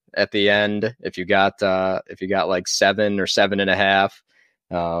spread at the end. If you got like 7 or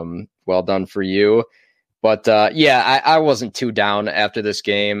 7.5, well done for you. But I wasn't too down after this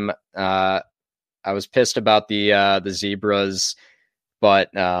game. I was pissed about the Zebras,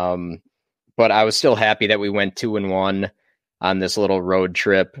 but I was still happy that we went 2-1 on this little road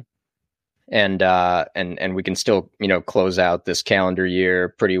trip, and we can still close out this calendar year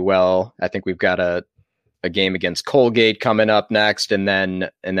pretty well. I think we've got a game against Colgate coming up next, and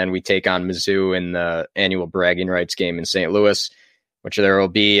then we take on Mizzou in the annual bragging rights game in St. Louis, which there will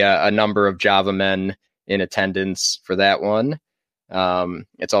be a number of Java men in attendance for that one.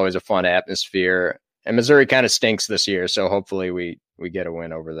 It's always a fun atmosphere, and Missouri kind of stinks this year, so hopefully we get a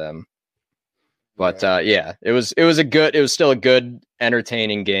win over them. But it was still a good,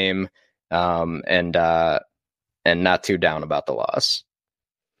 entertaining game, and not too down about the loss.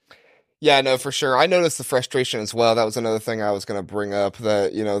 Yeah, no, for sure. I noticed the frustration as well. That was another thing I was going to bring up,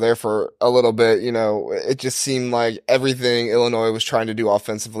 that, there for a little bit, it just seemed like everything Illinois was trying to do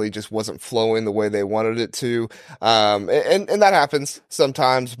offensively just wasn't flowing the way they wanted it to. And that happens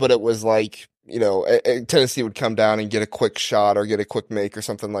sometimes, but it was like Tennessee would come down and get a quick shot or get a quick make or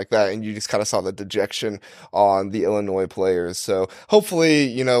something like that. And you just kind of saw the dejection on the Illinois players. So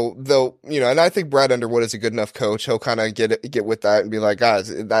hopefully, and I think Brad Underwood is a good enough coach. He'll kind of get with that and be like,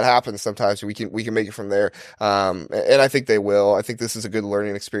 guys, that happens sometimes. We can make it from there. And I think they will. I think this is a good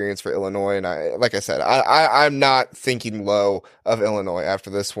learning experience for Illinois. And like I said, I'm not thinking low of Illinois after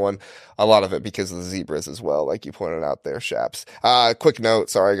this one. A lot of it because of the Zebras as well, like you pointed out there, Shaps. Quick note,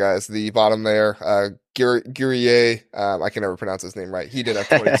 sorry guys, the bottom there, Guerrier, I can never pronounce his name right. He did have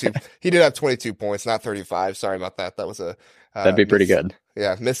 22. He did have 22 points, not 35. Sorry about that. That was a that'd be pretty good.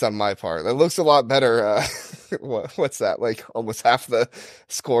 Yeah, miss on my part. That looks a lot better. What's that? Like almost half the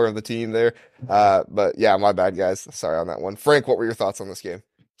score of the team there. But yeah, my bad, guys. Sorry on that one. Frank, what were your thoughts on this game?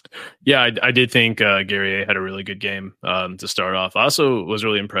 Yeah, I did think Guerrier had a really good game to start off. I also was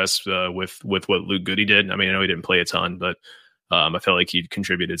really impressed with what Luke Goody did. I mean, I know he didn't play a ton, but I felt like he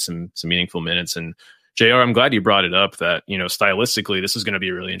contributed some meaningful minutes. And JR, I'm glad you brought it up that, stylistically, this is going to be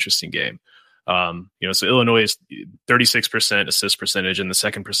a really interesting game. So Illinois is 36% assist percentage in the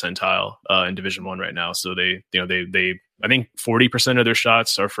second percentile in Division I right now. So they I think 40% of their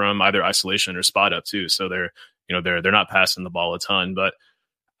shots are from either isolation or spot up too. So they're not passing the ball a ton, but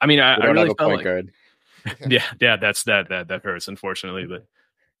I mean, I really have a point guard. Yeah, that hurts, unfortunately. But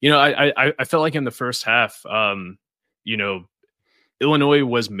I felt like in the first half, Illinois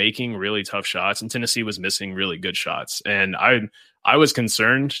was making really tough shots, and Tennessee was missing really good shots. And I was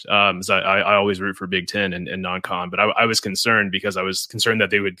concerned, because I always root for Big Ten and non-con, but I was concerned because I was concerned that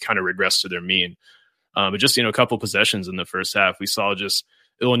they would kind of regress to their mean. But just a couple possessions in the first half, we saw just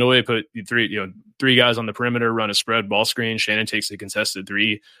Illinois put three guys on the perimeter, run a spread ball screen. Shannon takes a contested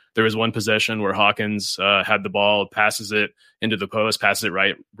three. There was one possession where Hawkins had the ball, passes it into the post, passes it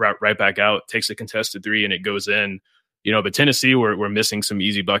right back out, takes a contested three, and it goes in. But Tennessee were missing some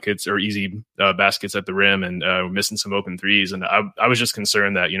easy buckets or easy baskets at the rim, and we're missing some open threes. And I was just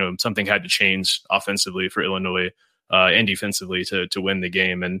concerned that something had to change offensively for Illinois and defensively to win the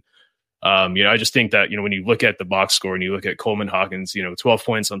game. And I just think that, when you look at the box score and you look at Coleman Hawkins, 12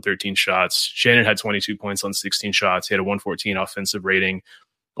 points on 13 shots. Shannon had 22 points on 16 shots. He had a 114 offensive rating.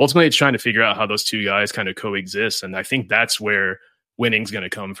 Ultimately, it's trying to figure out how those two guys kind of coexist. And I think that's where winning's going to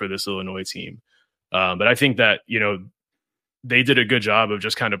come for this Illinois team. But I think that, they did a good job of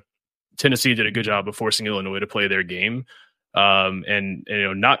Tennessee did a good job of forcing Illinois to play their game.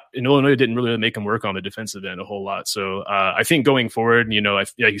 Illinois didn't really make him work on the defensive end a whole lot. So I think going forward, like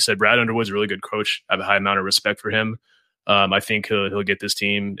you said, Brad Underwood's a really good coach. I have a high amount of respect for him. I think he'll get this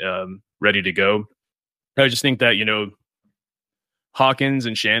team ready to go. I just think that, Hawkins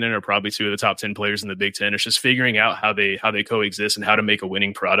and Shannon are probably two of the top 10 players in the Big Ten. It's just figuring out how they coexist and how to make a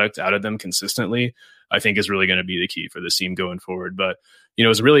winning product out of them consistently, I think is really going to be the key for this team going forward. But, it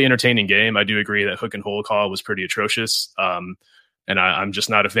was a really entertaining game. I do agree that hook and hold call was pretty atrocious. And I'm just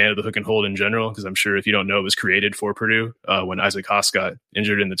not a fan of the hook and hold in general, because I'm sure if you don't know, it was created for Purdue when Isaac Haas got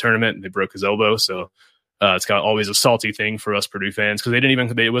injured in the tournament and they broke his elbow. So it's got always a salty thing for us Purdue fans, because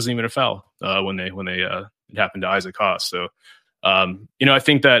it wasn't even a foul when it happened to Isaac Haas. So, I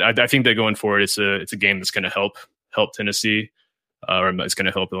think that going forward, it's a game that's going to help Tennessee, or it's going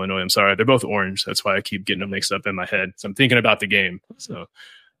to help Illinois. I'm sorry, they're both orange. That's why I keep getting them mixed up in my head. So I'm thinking about the game. So,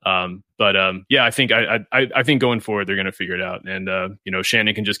 I think going forward they're going to figure it out, and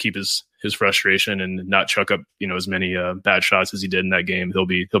Shannon can just keep his frustration and not chuck up as many bad shots as he did in that game. He'll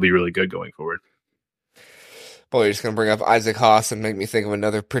be really good going forward. Boy, you're just going to bring up Isaac Haas and make me think of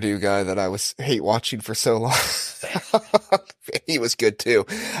another Purdue guy that I hate watching for so long. He was good too.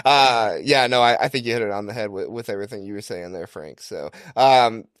 I think you hit it on the head with everything you were saying there, Frank. So,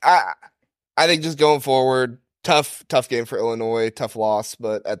 I think just going forward, tough game for Illinois, tough loss,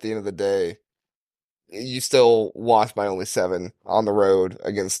 but at the end of the day, you still lost by only 7 on the road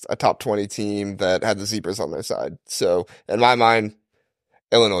against a top 20 team that had the Zebras on their side. So, in my mind,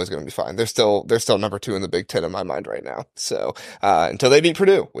 Illinois is going to be fine. They're still number 2 in the Big Ten in my mind right now. So until they beat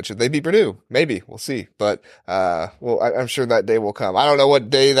Purdue, which if they beat Purdue, maybe we'll see. But I'm sure that day will come. I don't know what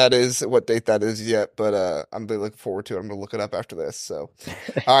date that is yet, but I'm really looking forward to it. I'm going to look it up after this. So,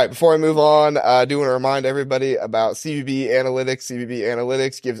 all right, before I move on, I do want to remind everybody about CBB Analytics. CBB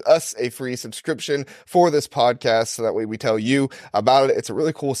Analytics gives us a free subscription for this podcast, so that way we tell you about it. It's a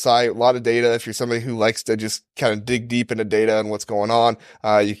really cool site, a lot of data. If you're somebody who likes to just kind of dig deep into data and what's going on,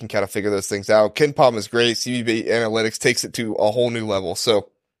 you can kind of figure those things out. KenPom is great. CBB Analytics takes it to a whole new level.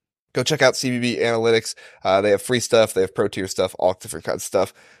 So go check out CBB Analytics. They have free stuff. They have pro tier stuff, all different kinds of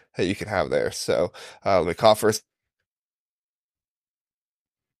stuff that you can have there. So let me cough first.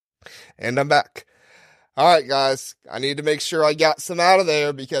 And I'm back. All right, guys, I need to make sure I got some out of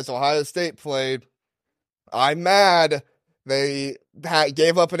there because Ohio State played. I'm mad. They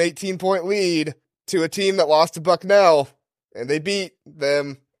gave up an 18-point lead to a team that lost to Bucknell, and they beat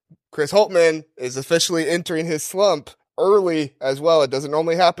them. Chris Holtmann is officially entering his slump early as well. It doesn't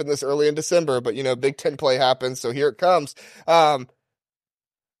normally happen this early in December, but Big Ten play happens, so here it comes.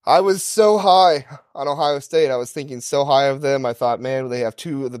 I was so high on Ohio State. I was thinking so high of them. I thought, man, they have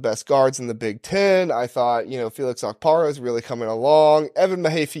two of the best guards in the Big Ten. I thought, Felix Okpara is really coming along. Evan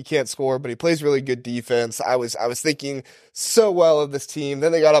Mahaffey can't score, but he plays really good defense. I was thinking so well of this team.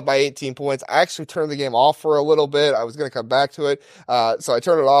 Then they got up by 18 points. I actually turned the game off for a little bit. I was going to come back to it. So I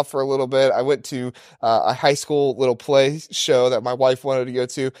turned it off for a little bit. I went to a high school little play show that my wife wanted to go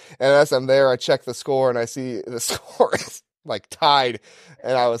to. And as I'm there, I check the score and I see the score is like tied,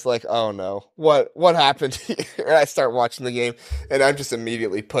 and I was like, oh no, what happened here? And I start watching the game, and I'm just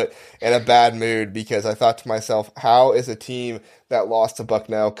immediately put in a bad mood because I thought to myself, how is a team that lost to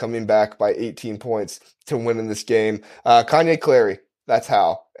Bucknell coming back by 18 points to win in this game? Kanye Clary, that's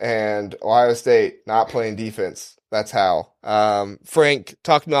how. And Ohio State not playing defense, that's how. Frank,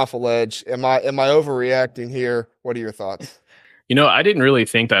 talk me off a ledge. Am I overreacting here? What are your thoughts? I didn't really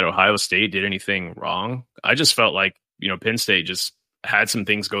think that Ohio State did anything wrong. I just felt like Penn State just had some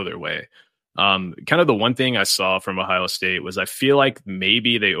things go their way. Kind of the one thing I saw from Ohio State was I feel like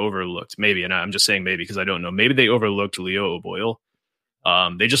maybe they overlooked, and I'm just saying maybe because I don't know, maybe they overlooked Leo O'Boyle.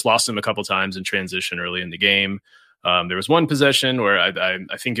 They just lost him a couple times in transition early in the game. There was one possession where I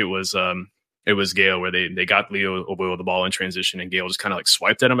think it was Gale where they got Leo O'Boyle the ball in transition, and Gale just kind of like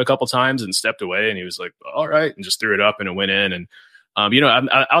swiped at him a couple times and stepped away, and he was like, all right, and just threw it up and it went in. And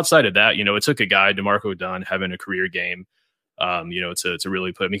outside of that, it took a guy, DeMarco Dunn, having a career game, to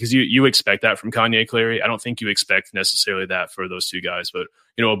really put, because you expect that from Kanye Clary. I don't think you expect necessarily that for those two guys, but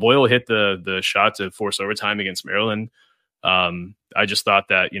Boyle hit the shot to force overtime against Maryland. I just thought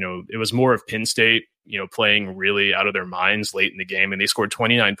that it was more of Penn State playing really out of their minds late in the game, and they scored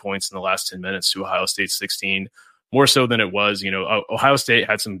 29 points in the last 10 minutes to Ohio State's 16, more so than it was. Ohio State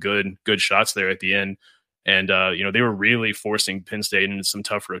had some good shots there at the end. And, they were really forcing Penn State into some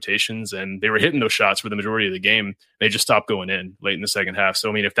tough rotations, and they were hitting those shots for the majority of the game. They just stopped going in late in the second half. So,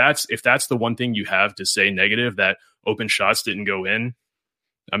 I mean, if that's the one thing you have to say negative, that open shots didn't go in,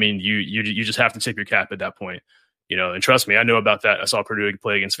 I mean, you just have to tip your cap at that point, and trust me, I know about that. I saw Purdue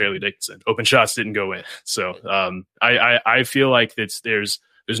play against Fairleigh Dickinson. Open shots didn't go in. So, I feel like there's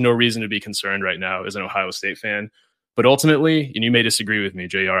no reason to be concerned right now as an Ohio State fan. But ultimately, and you may disagree with me,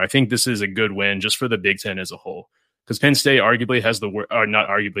 JR, I think this is a good win just for the Big Ten as a whole, because Penn State arguably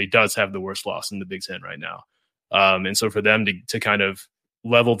does have the worst loss in the Big Ten right now. And so for them to kind of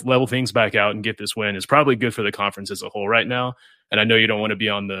level things back out and get this win is probably good for the conference as a whole right now. And I know you don't want to be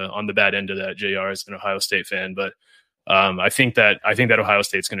on the bad end of that, JR, as an Ohio State fan, but I think that Ohio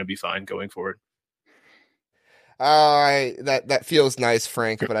State's going to be fine going forward. That feels nice,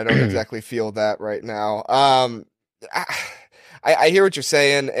 Frank, but I don't exactly feel that right now. I hear what you're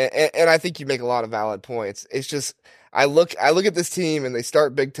saying, and I think you make a lot of valid points. It's just I look at this team and they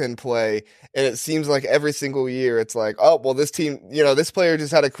start Big Ten play, and it seems like every single year it's like, oh, well, this team, this player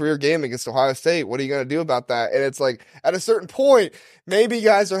just had a career game against Ohio State. What are you going to do about that? And it's like, at a certain point, maybe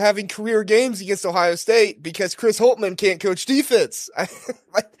guys are having career games against Ohio State because Chris Holtmann can't coach defense.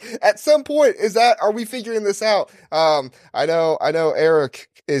 Like, at some point, are we figuring this out? I know Eric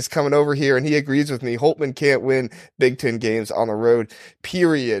is coming over here and he agrees with me. Holtmann can't win Big Ten games on the road,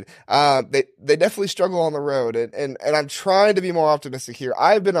 period. They definitely struggle on the road, and I'm trying to be more optimistic here.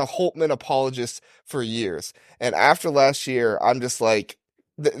 I've been a Holtmann apologist for years, and after last year, I'm just like,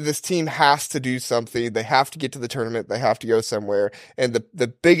 this team has to do something. They have to get to the tournament. They have to go somewhere. And the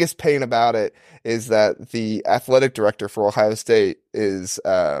biggest pain about it is that the athletic director for Ohio State is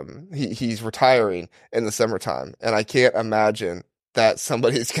he's retiring in the summertime, and I can't imagine that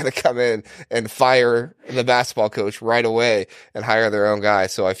somebody's going to come in and fire the basketball coach right away and hire their own guy.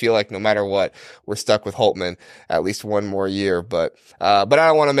 So I feel like no matter what, we're stuck with Holtmann at least one more year. But I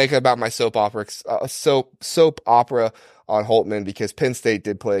don't want to make it about my soap opera on Holtmann, because Penn State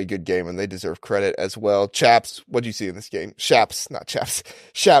did play a good game and they deserve credit as well. Chaps, what'd you see in this game? Shaps, not Chaps.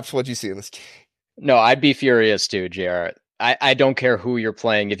 Shaps, what'd you see in this game? No, I'd be furious too, JR. I don't care who you're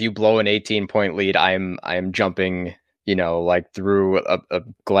playing. If you blow an 18-point lead, I am jumping, like through a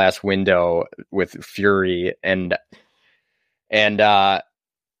glass window with fury. And as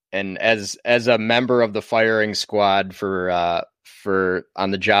a member of the firing squad for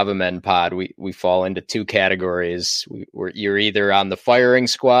on the Java Men pod, we fall into two categories. You're either on the firing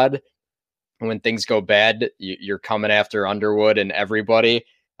squad when things go bad, you're coming after Underwood and everybody,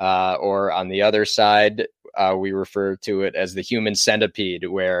 or on the other side, we refer to it as the human centipede,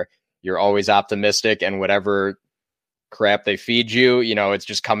 where you're always optimistic and whatever crap they feed you, it's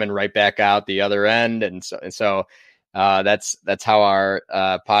just coming right back out the other end. And so that's how our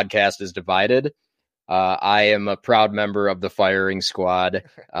podcast is divided. I am a proud member of the firing squad.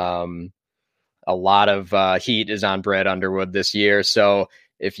 A lot of heat is on Brad Underwood this year. So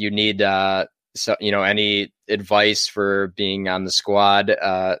if you need any advice for being on the squad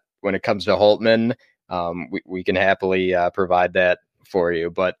when it comes to Holtman, we can happily provide that for you.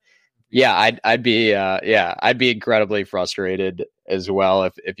 But yeah, I'd be incredibly frustrated as well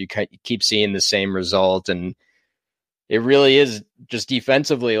if you keep seeing the same result. And it really is just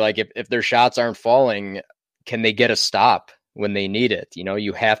defensively, like if their shots aren't falling, can they get a stop when they need it?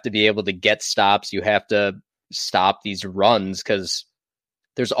 You have to be able to get stops. You have to stop these runs, because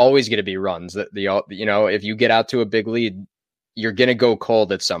there's always going to be runs that if you get out to a big lead, you're going to go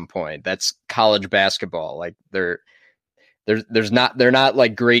cold at some point. That's college basketball. Like they're not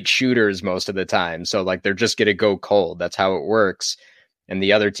like great shooters most of the time. So like they're just going to go cold. That's how it works. And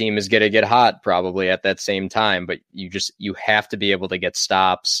the other team is going to get hot probably at that same time, but you have to be able to get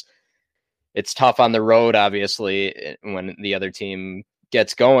stops. It's tough on the road, obviously, when the other team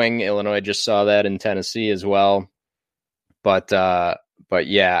gets going. Illinois just saw that in Tennessee as well. But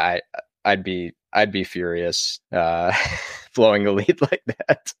yeah, I'd be furious blowing a lead like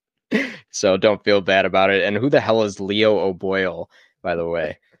that. So don't feel bad about it. And who the hell is Leo O'Boyle, by the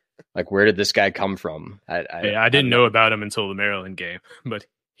way? Like, where did this guy come from? I didn't know about him until the Maryland game, but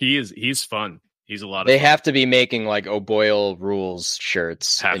he's fun. He's a lot of They fun. have to be making like O'Boyle rules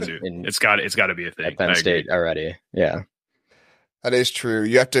shirts. It's got to be a thing. At Penn State already. Yeah. That is true.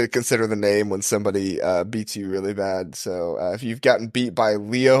 You have to consider the name when somebody beats you really bad. So if you've gotten beat by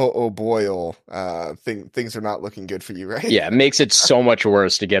Leo O'Boyle, things are not looking good for you, right? Yeah, it makes it so much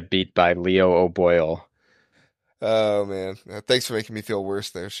worse to get beat by Leo O'Boyle. Oh man, thanks for making me feel worse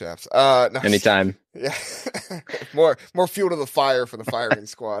there, Chaps. No, anytime. Yeah, more fuel to the fire for the firing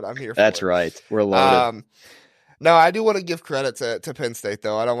squad. I'm here for That's it. right. We're loaded. No, I do want to give credit to Penn State,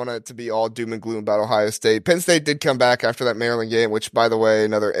 though. I don't want it to be all doom and gloom about Ohio State. Penn State did come back after that Maryland game, which, by the way,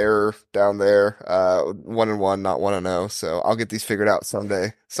 another error down there. 1-1, not 1-0. So I'll get these figured out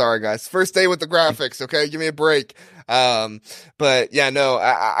someday. Sorry, guys. First day with the graphics, okay? Give me a break. But yeah, no,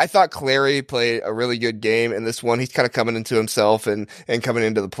 I thought Clary played a really good game in this one. He's kind of coming into himself and coming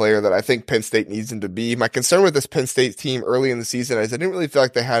into the player that I think Penn State needs him to be. My concern with this Penn State team early in the season is I didn't really feel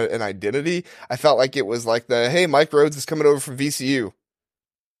like they had an identity. I felt like it was like hey, Mike Rhodes is coming over from VCU.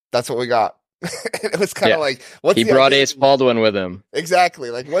 That's what we got. It was kind of like, he brought Ace Baldwin with him. Exactly.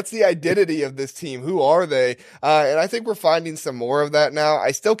 Like, what's the identity of this team? Who are they? And I think we're finding some more of that now.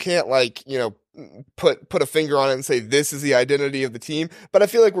 I still can't put a finger on it and say this is the identity of the team, but I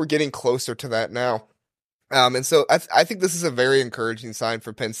feel like we're getting closer to that now. And so I think this is a very encouraging sign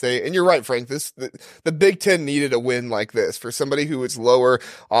for Penn State. And you're right, Frank. The Big Ten needed a win like this for somebody who is lower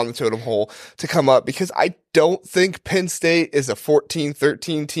on the totem pole to come up, because I don't think Penn State is a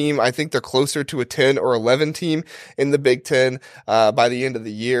 14-13 team. I think they're closer to a 10 or 11 team in the Big Ten by the end of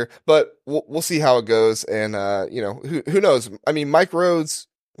the year. But we'll see how it goes. And who knows? I mean, Mike Rhodes,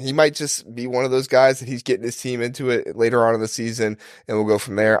 he might just be one of those guys that he's getting his team into it later on in the season, and we'll go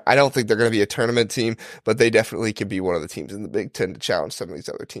from there. I don't think they're going to be a tournament team, but they definitely can be one of the teams in the Big Ten to challenge some of these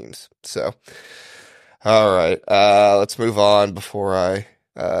other teams. So, all right, let's move on before I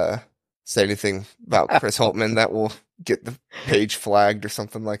say anything about Chris Holtman that will get the page flagged or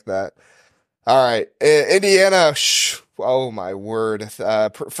something like that. All right, Indiana. Oh my word,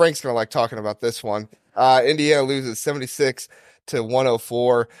 Frank's going to like talking about this one. Indiana loses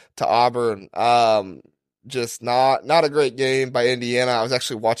 76-104 to Auburn. Just not a great game by Indiana. I was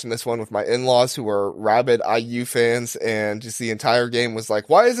actually watching this one with my in-laws who are rabid IU fans, and just the entire game was like,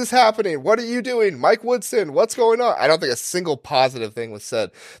 why is this happening? What are you doing? Mike Woodson, what's going on? I don't think a single positive thing was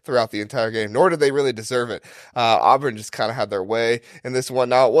said throughout the entire game, nor did they really deserve it. Auburn just kind of had their way in this one.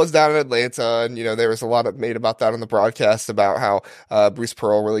 Now, it was down in Atlanta, and, there was a lot of made about that on the broadcast about how Bruce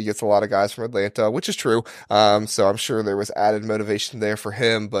Pearl really gets a lot of guys from Atlanta, which is true. So I'm sure there was added motivation there for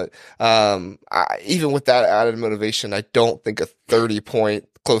him, but even with that added motivation, I don't think a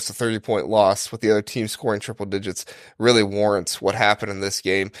close to 30-point loss with the other team scoring triple digits really warrants what happened in this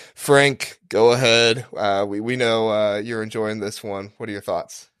game. Frank, go ahead. We know you're enjoying this one. What are your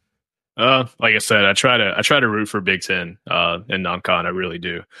thoughts? Like I said, I try to root for Big Ten and non-con. I really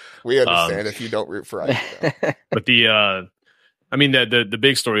do. We understand if you don't root for IU. But the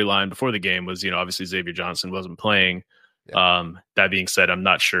big storyline before the game was, obviously Xavier Johnson wasn't playing. That being said, I'm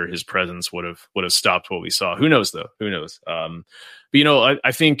not sure his presence would have stopped what we saw. Who knows though? Who knows? But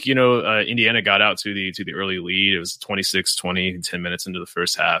I think Indiana got out to the early lead. It was 26-20, 10 minutes into the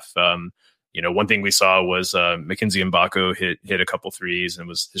first half. One thing we saw was Mackenzie Mbako hit a couple threes, and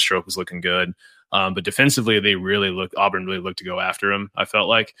his stroke was looking good. But defensively, Auburn really looked to go after him. I felt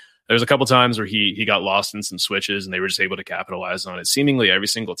like there was a couple times where he got lost in some switches, and they were just able to capitalize on it seemingly every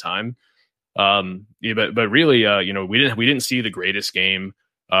single time. But really, we didn't see the greatest game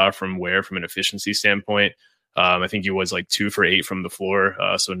from an efficiency standpoint. I think he was like 2 for 8 from the floor,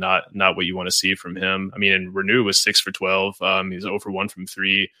 so not what you want to see from him. I mean, and Renew was 6 for 12. He's 0 for 1 from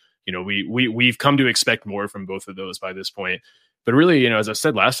 3. We've come to expect more from both of those by this point. But really, as I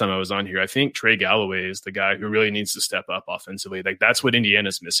said last time I was on here, I think Trey Galloway is the guy who really needs to step up offensively. Like, that's what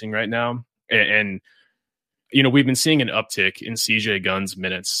Indiana's missing right now. And we've been seeing an uptick in CJ Gunn's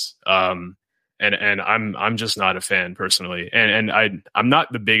minutes. And I'm just not a fan personally. And I'm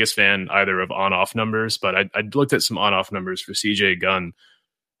not the biggest fan either of on-off numbers, but I looked at some on-off numbers for CJ Gunn.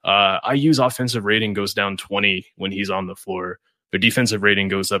 IU's offensive rating goes down 20 when he's on the floor. Their defensive rating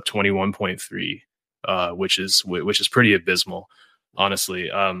goes up 21.3, which is pretty abysmal, honestly.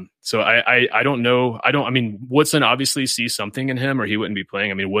 So I don't know. I mean, Woodson obviously sees something in him, or he wouldn't be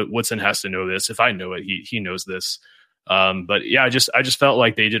playing. I mean, Woodson has to know this. If I know it, he knows this. But yeah, I just felt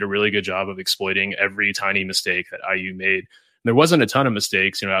like they did a really good job of exploiting every tiny mistake that IU made. There wasn't a ton of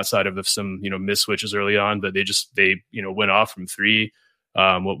mistakes, outside of some, missed switches early on, but they went off from 3.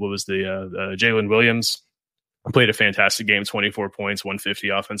 What was the Jalen Williams played a fantastic game, 24 points, 150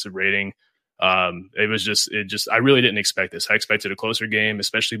 offensive rating. I really didn't expect this. I expected a closer game,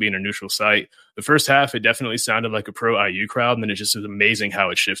 especially being a neutral site. The first half, it definitely sounded like a pro IU crowd, and then it just was amazing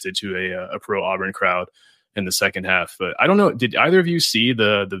how it shifted to a pro Auburn crowd in the second half. But I don't know, did either of you see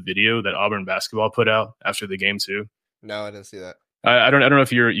the video that Auburn basketball put out after the game too? No, I didn't see that. I don't know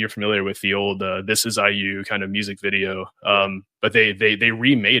if you're familiar with the old This Is IU kind of music video, but they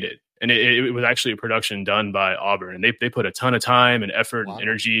remade it, and it was actually a production done by Auburn, and they put a ton of time and effort and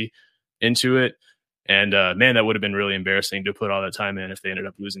energy into it. And man, that would have been really embarrassing to put all that time in if they ended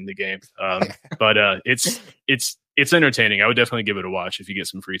up losing the game. But it's entertaining. I would definitely give it a watch if you get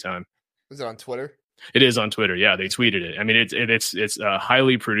some free time. Is it on Twitter? It is on Twitter. Yeah, they tweeted it. I mean, it's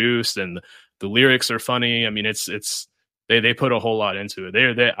highly produced, and the lyrics are funny. I mean, they put a whole lot into it.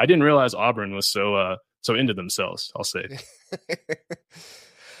 I didn't realize Auburn was so into themselves, I'll say.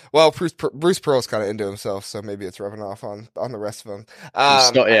 Well, Bruce Pearl's kind of into himself, so maybe it's rubbing off on the rest of them.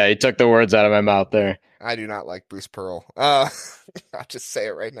 He took the words out of my mouth there. I do not like Bruce Pearl. I'll just say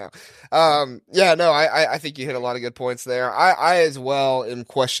it right now. I think you hit a lot of good points there. I as well am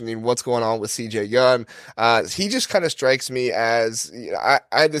questioning what's going on with CJ Gunn. He just kind of strikes me as, I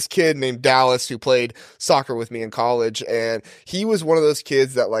had this kid named Dallas who played soccer with me in college, and he was one of those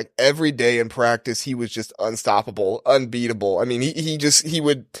kids that, like, every day in practice, he was just unstoppable, unbeatable. I mean,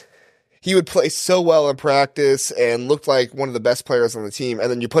 he would play so well in practice and looked like one of the best players on the team. And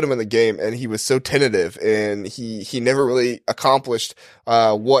then you put him in the game and he was so tentative, and he never really accomplished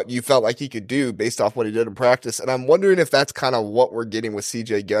what you felt like he could do based off what he did in practice. And I'm wondering if that's kind of what we're getting with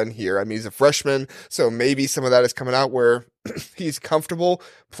CJ Gunn here. I mean, he's a freshman, so maybe some of that is coming out where he's comfortable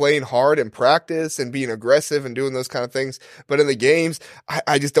playing hard in practice and being aggressive and doing those kind of things. But in the games,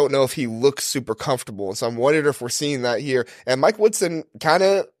 I just don't know if he looks super comfortable. And so I'm wondering if we're seeing that here. And Mike Woodson kind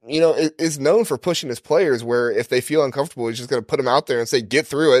of, is known for pushing his players, where if they feel uncomfortable, he's just going to put them out there and say, get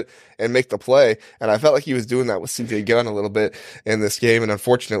through it and make the play. And I felt like he was doing that with CJ Gunn a little bit in this game. And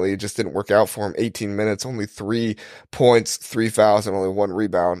unfortunately, it just didn't work out for him. 18 minutes, only 3 points, 3 fouls, and only 1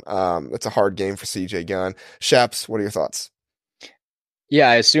 rebound. That's a hard game for CJ Gunn. Shaps, what are your thoughts? Yeah,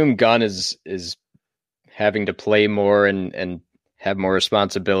 I assume Gunn is having to play more and have more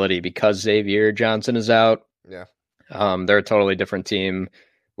responsibility because Xavier Johnson is out. Yeah. They're a totally different team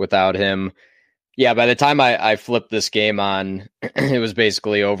without him. Yeah, by the time I flipped this game on, it was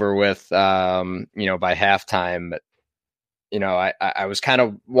basically over with, by halftime. I was kind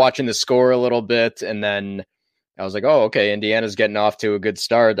of watching the score a little bit, and then I was like, oh, okay, Indiana's getting off to a good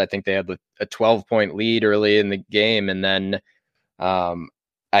start. I think they had a 12-point lead early in the game, and then I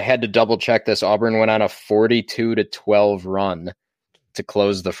had to double check this. Auburn went on a 42-12 run to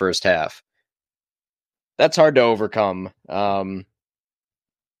close the first half. That's hard to overcome.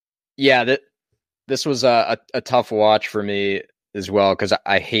 This was a tough watch for me as well, because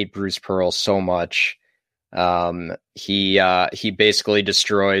I hate Bruce Pearl so much. He basically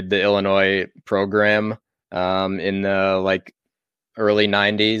destroyed the Illinois program in the early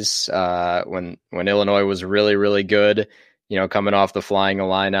 90s when Illinois was really, really good. coming off the Flying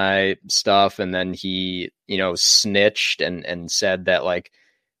Illini stuff. And then he, snitched and said that like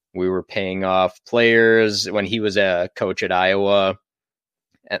we were paying off players when he was a coach at Iowa,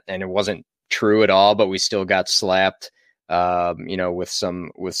 and it wasn't true at all, but we still got slapped, with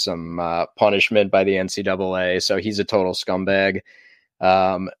some punishment by the NCAA. So he's a total scumbag.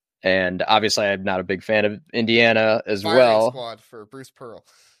 And obviously I'm not a big fan of Indiana as Firing well. Squad for Bruce Pearl.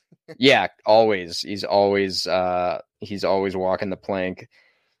 Yeah, always. He's always walking the plank.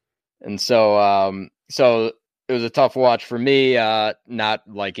 And so it was a tough watch for me, not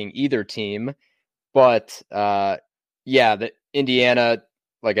liking either team, but the Indiana,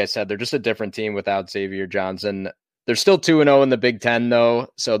 like I said, they're just a different team without Xavier Johnson. They're still 2-0 in the Big Ten though.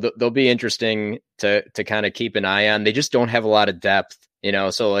 So they'll be interesting to kind of keep an eye on. They just don't have a lot of depth,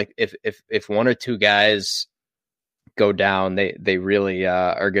 so like if one or two guys go down, they really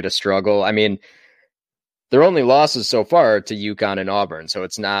are going to struggle. I mean, their only losses so far are to UConn and Auburn. So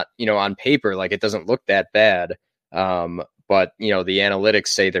it's not, on paper, like it doesn't look that bad. But the analytics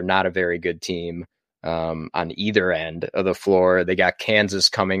say they're not a very good team on either end of the floor. They got Kansas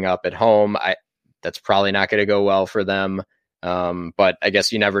coming up at home. That's probably not going to go well for them. But I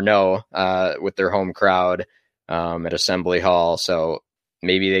guess you never know with their home crowd at Assembly Hall. So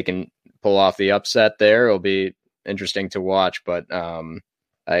maybe they can pull off the upset there. It'll be interesting to watch, but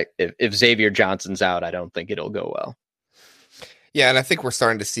if Xavier Johnson's out, I don't think it'll go well. Yeah, and I think we're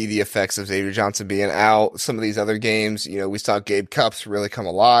starting to see the effects of Xavier Johnson being out. Some of these other games, we saw Gabe Cupps really come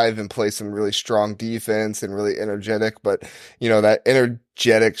alive and play some really strong defense and really energetic, but that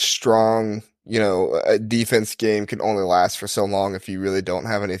energetic, strong, a defense game can only last for so long if you really don't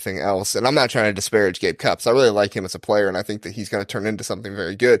have anything else. And I'm not trying to disparage Gabe Cupps. I really like him as a player, and I think that he's going to turn into something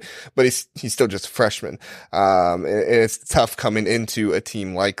very good, but he's still just a freshman. And it's tough coming into a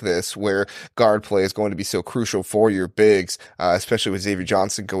team like this where guard play is going to be so crucial for your bigs, especially with Xavier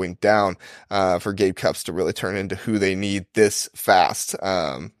Johnson going down, for Gabe Cupps to really turn into who they need this fast.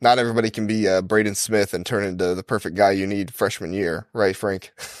 Not everybody can be Braden Smith and turn into the perfect guy you need freshman year, right,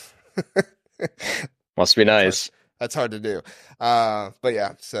 Frank? Must be nice. That's hard to do. But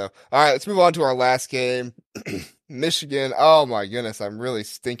yeah, so all right, let's move on to our last game. Michigan. Oh my goodness, I'm really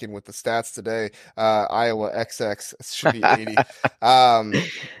stinking with the stats today. Iowa XX should be 80.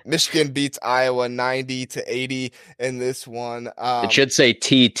 Michigan beats Iowa 90-80 in this one. It should say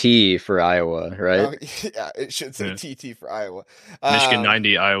TT for Iowa, right? Yeah, it should say TT for Iowa. Michigan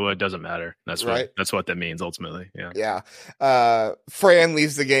 90, Iowa doesn't matter. That's right. That's what that means ultimately. Yeah. Yeah. Fran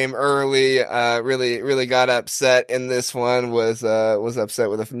leaves the game early. Really got upset in this one. Was upset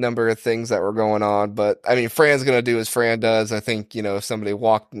with a number of things that were going on, but I mean, Fran's gonna do as Fran does. I think, if somebody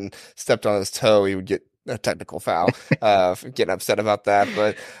walked and stepped on his toe, he would get a technical foul, for getting upset about that.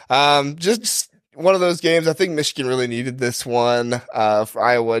 But, just one of those games. I think Michigan really needed this one. For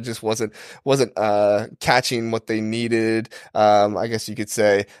Iowa just wasn't catching what they needed. I guess you could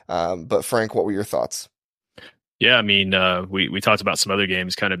say. But Frank, what were your thoughts? Yeah, I mean, we talked about some other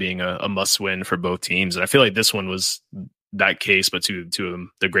games kind of being a must win for both teams. And I feel like this one was that case, but to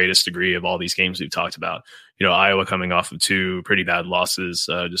the greatest degree of all these games we've talked about. Iowa coming off of two pretty bad losses,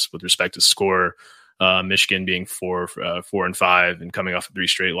 just with respect to score. Michigan being 4-5 and coming off of 3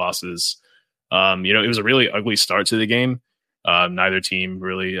 straight losses. It was a really ugly start to the game. Neither team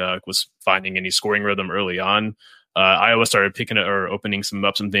really was finding any scoring rhythm early on. Iowa started opening some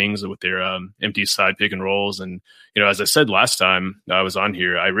things with their empty side pick and rolls. And, as I said last time I was on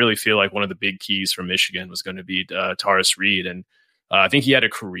here, I really feel like one of the big keys for Michigan was going to be Taurus Reed. And I think he had a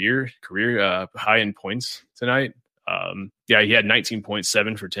career high in points tonight. He had 19 points,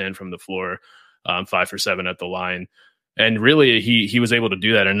 7 for 10 from the floor, 5 for 7 at the line. And really, he was able to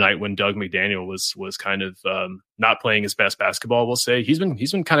do that at a night when Doug McDaniel was kind of not playing his best basketball, we'll say. He's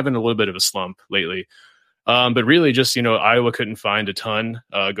been kind of in a little bit of a slump lately. But really just, Iowa couldn't find a ton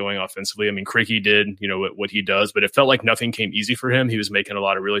going offensively. I mean, Krikke did, what he does, but it felt like nothing came easy for him. He was making a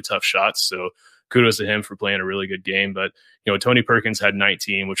lot of really tough shots. So kudos to him for playing a really good game. But, Tony Perkins had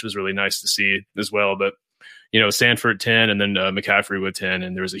 19, which was really nice to see as well. But, Sanford 10 and then McCaffrey with 10.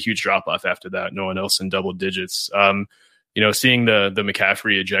 And there was a huge drop off after that. No one else in double digits. Seeing the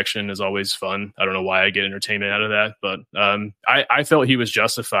McCaffrey ejection is always fun. I don't know why I get entertainment out of that, but I felt he was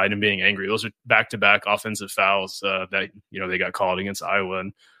justified in being angry. Those are back-to-back offensive fouls that they got called against Iowa,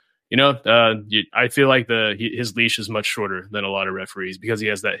 and I feel like his leash is much shorter than a lot of referees because he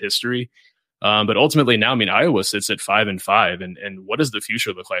has that history. But ultimately now, I mean, Iowa sits at 5-5, and what does the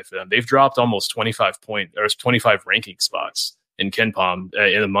future look like for them? They've dropped almost 25 ranking spots in KenPom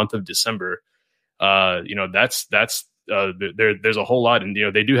in the month of December. There's a whole lot, and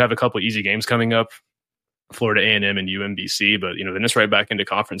they do have a couple easy games coming up. Florida A&M and UMBC, but then it's right back into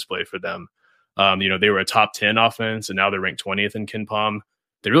conference play for them. They were a top 10 offense, and now they're ranked 20th in KenPom.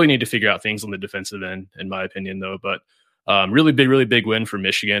 They really need to figure out things on the defensive end, in my opinion, though. But really big win for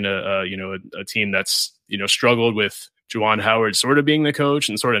Michigan. A team that's struggled with Juwan Howard sort of being the coach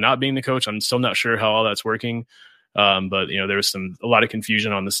and sort of not being the coach. I'm still not sure how all that's working. But there was a lot of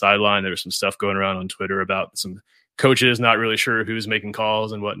confusion on the sideline. There was some stuff going around on Twitter about some coaches not really sure who's making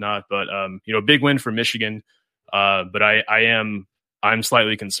calls and whatnot. But big win for Michigan. But I'm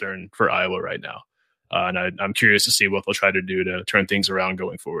slightly concerned for Iowa right now. And I'm curious to see what they'll try to do to turn things around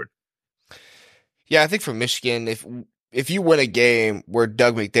going forward. Yeah, I think for Michigan, if you win a game where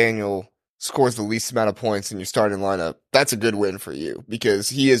Doug McDaniel scores the least amount of points in your starting lineup, that's a good win for you, because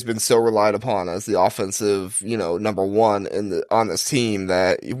he has been so relied upon as the offensive, number one on this team,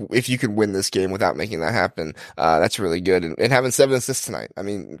 that if you could win this game without making that happen, that's really good. And having 7 assists tonight, I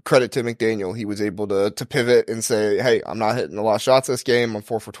mean, credit to McDaniel. He was able to pivot and say, hey, I'm not hitting a lot of shots this game. I'm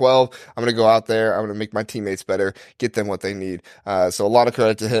 4 for 12. I'm going to go out there. I'm going to make my teammates better, get them what they need. So a lot of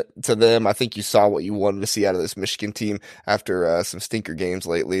credit to them. I think you saw what you wanted to see out of this Michigan team after some stinker games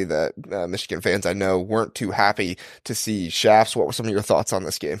lately that Michigan fans I know weren't too happy to see. Shafts, what were some of your thoughts on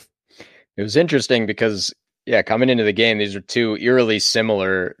this game? It was interesting because, coming into the game, these are two eerily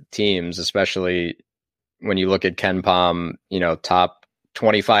similar teams, especially when you look at KenPom, top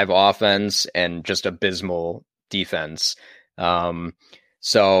 25 offense and just abysmal defense.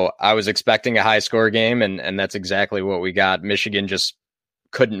 So I was expecting a high score game, and that's exactly what we got. Michigan just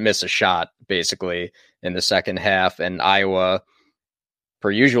couldn't miss a shot, basically, in the second half, and Iowa,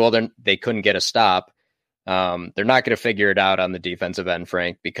 per usual, they couldn't get a stop. They're not going to figure it out on the defensive end,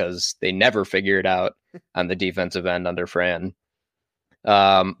 Frank, because they never figure it out on the defensive end under Fran.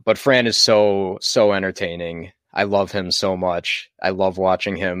 But Fran is so entertaining. I love him so much. I love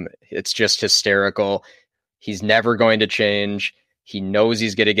watching him. It's just hysterical. He's never going to change. He knows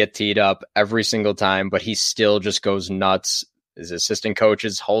he's going to get teed up every single time, but he still just goes nuts. His assistant coach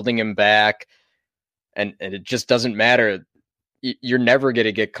is holding him back, and it just doesn't matter. You're never going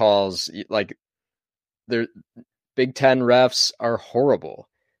to get calls like, the Big Ten refs are horrible,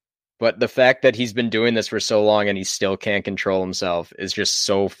 but the fact that he's been doing this for so long and he still can't control himself is just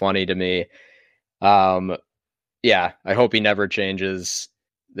so funny to me. I hope he never changes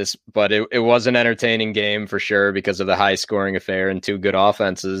this, but it was an entertaining game for sure because of the high scoring affair and two good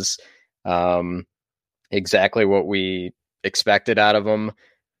offenses. Exactly what we expected out of them.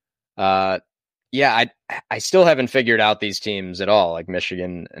 I still haven't figured out these teams at all, like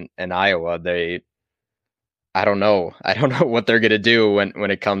Michigan and Iowa. I don't know what they're going to do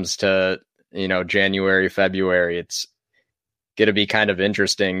when it comes to, January, February. It's going to be kind of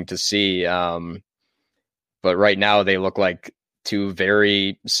interesting to see. But right now they look like two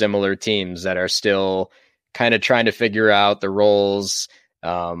very similar teams that are still kind of trying to figure out the roles.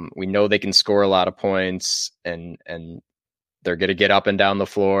 We know they can score a lot of points, and they're going to get up and down the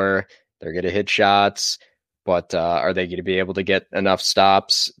floor. They're going to hit shots, but are they going to be able to get enough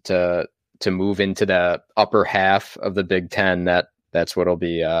stops to move into the upper half of the Big Ten? That's what'll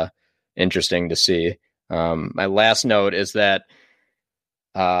be interesting to see. My last note is that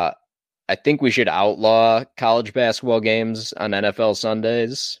I think we should outlaw college basketball games on NFL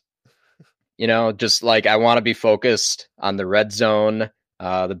Sundays. Just like, I want to be focused on the red zone.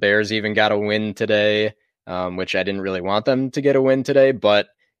 The Bears even got a win today, which I didn't really want them to get a win today, but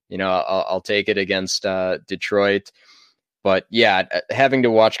I'll take it against Detroit. But having to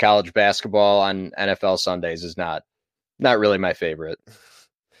watch college basketball on NFL Sundays is not really my favorite.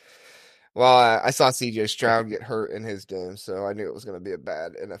 Well, I saw C.J. Stroud get hurt in his game, so I knew it was going to be a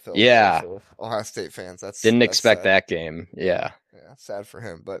bad NFL game for Ohio State fans. Didn't expect that game. Yeah, sad for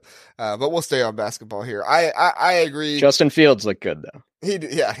him. But we'll stay on basketball here. I agree. Justin Fields looked good though.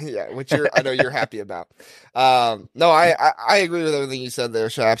 Which I know you're happy about. No, I agree with everything you said there,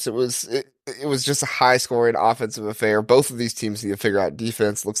 Shaps. It was just a high scoring offensive affair. Both of these teams need to figure out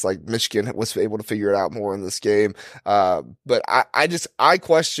defense. Looks like Michigan was able to figure it out more in this game. But I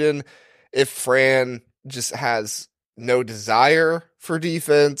question if Fran just has no desire for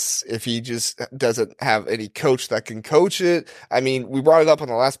defense, if he just doesn't have any coach that can coach it. I mean, we brought it up on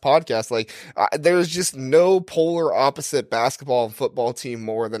the last podcast. Like, there's just no polar opposite basketball and football team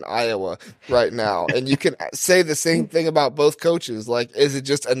more than Iowa right now. And you can say the same thing about both coaches. Like, is it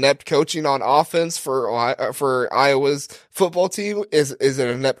just inept coaching on offense for Iowa's football team? Is it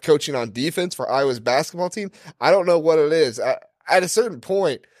inept coaching on defense for Iowa's basketball team? I don't know what it is. At a certain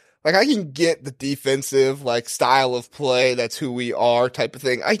point, like, I can get the defensive, like, style of play, that's who we are type of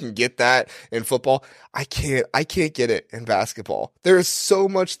thing. I can get that in football. I can't get it in basketball. There is so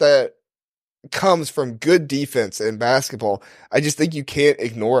much that comes from good defense in basketball. I just think you can't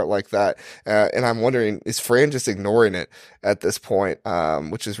ignore it like that. And I'm wondering, is Fran just ignoring it at this point?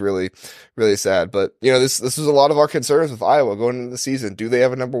 Which is really, really sad. But this was a lot of our concerns with Iowa going into the season. Do they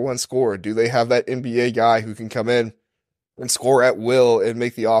have a number one scorer? Do they have that NBA guy who can come in and score at will and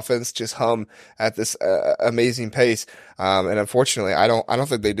make the offense just hum at this amazing pace? And unfortunately, I don't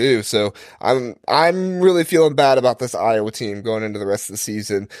think they do. So I'm really feeling bad about this Iowa team going into the rest of the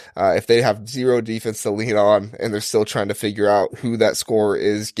season. If they have zero defense to lean on and they're still trying to figure out who that scorer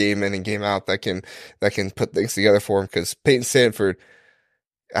is game in and game out that can put things together for them. Because Peyton Sandford,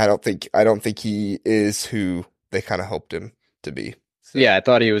 I don't think he is who they kind of hoped him to be. So. Yeah, I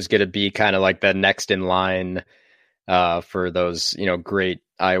thought he was going to be kind of like the next in line for those, great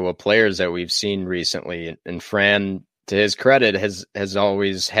Iowa players that we've seen recently. And Fran, to his credit, has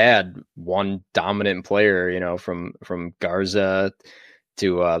always had one dominant player, from Garza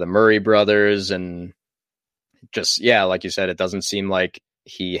to the Murray brothers. And just, yeah, like you said, it doesn't seem like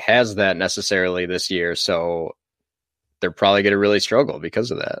he has that necessarily this year. So they're probably going to really struggle because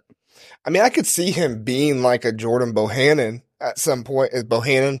of that. I mean, I could see him being like a Jordan Bohannon at some point. Is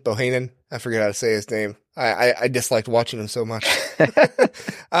Bohannon? I forget how to say his name. I disliked watching him so much.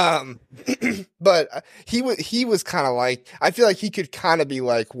 But he was kind of like, I feel like he could kind of be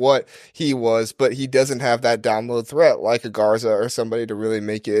like what he was, but he doesn't have that download threat like a Garza or somebody to really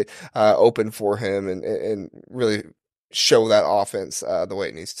make it open for him and really show that offense the way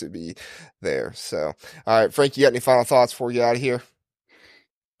it needs to be there. So, all right, Frank, you got any final thoughts before we get out of here?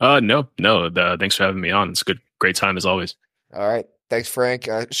 No. Thanks for having me on. It's great time as always. All right. Thanks, Frank.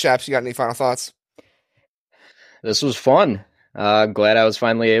 Shaps, you got any final thoughts? This was fun. Glad I was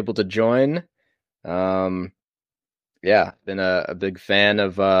finally able to join. Been a big fan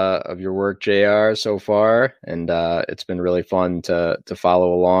of your work, JR, so far, and it's been really fun to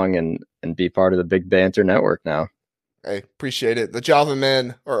follow along and be part of the Big Banter Network now. Hey, appreciate it. The Java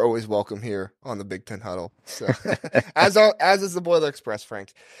men are always welcome here on the Big Ten Huddle. So, as is the Boiler Express,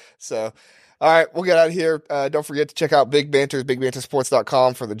 Frank. So, all right, we'll get out of here. Don't forget to check out Big Banter,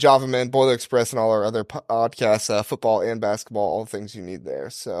 BigBanterSports.com for the Java men, Boiler Express, and all our other podcasts, football and basketball, all the things you need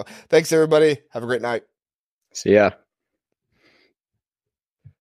there. So, thanks everybody. Have a great night. See ya.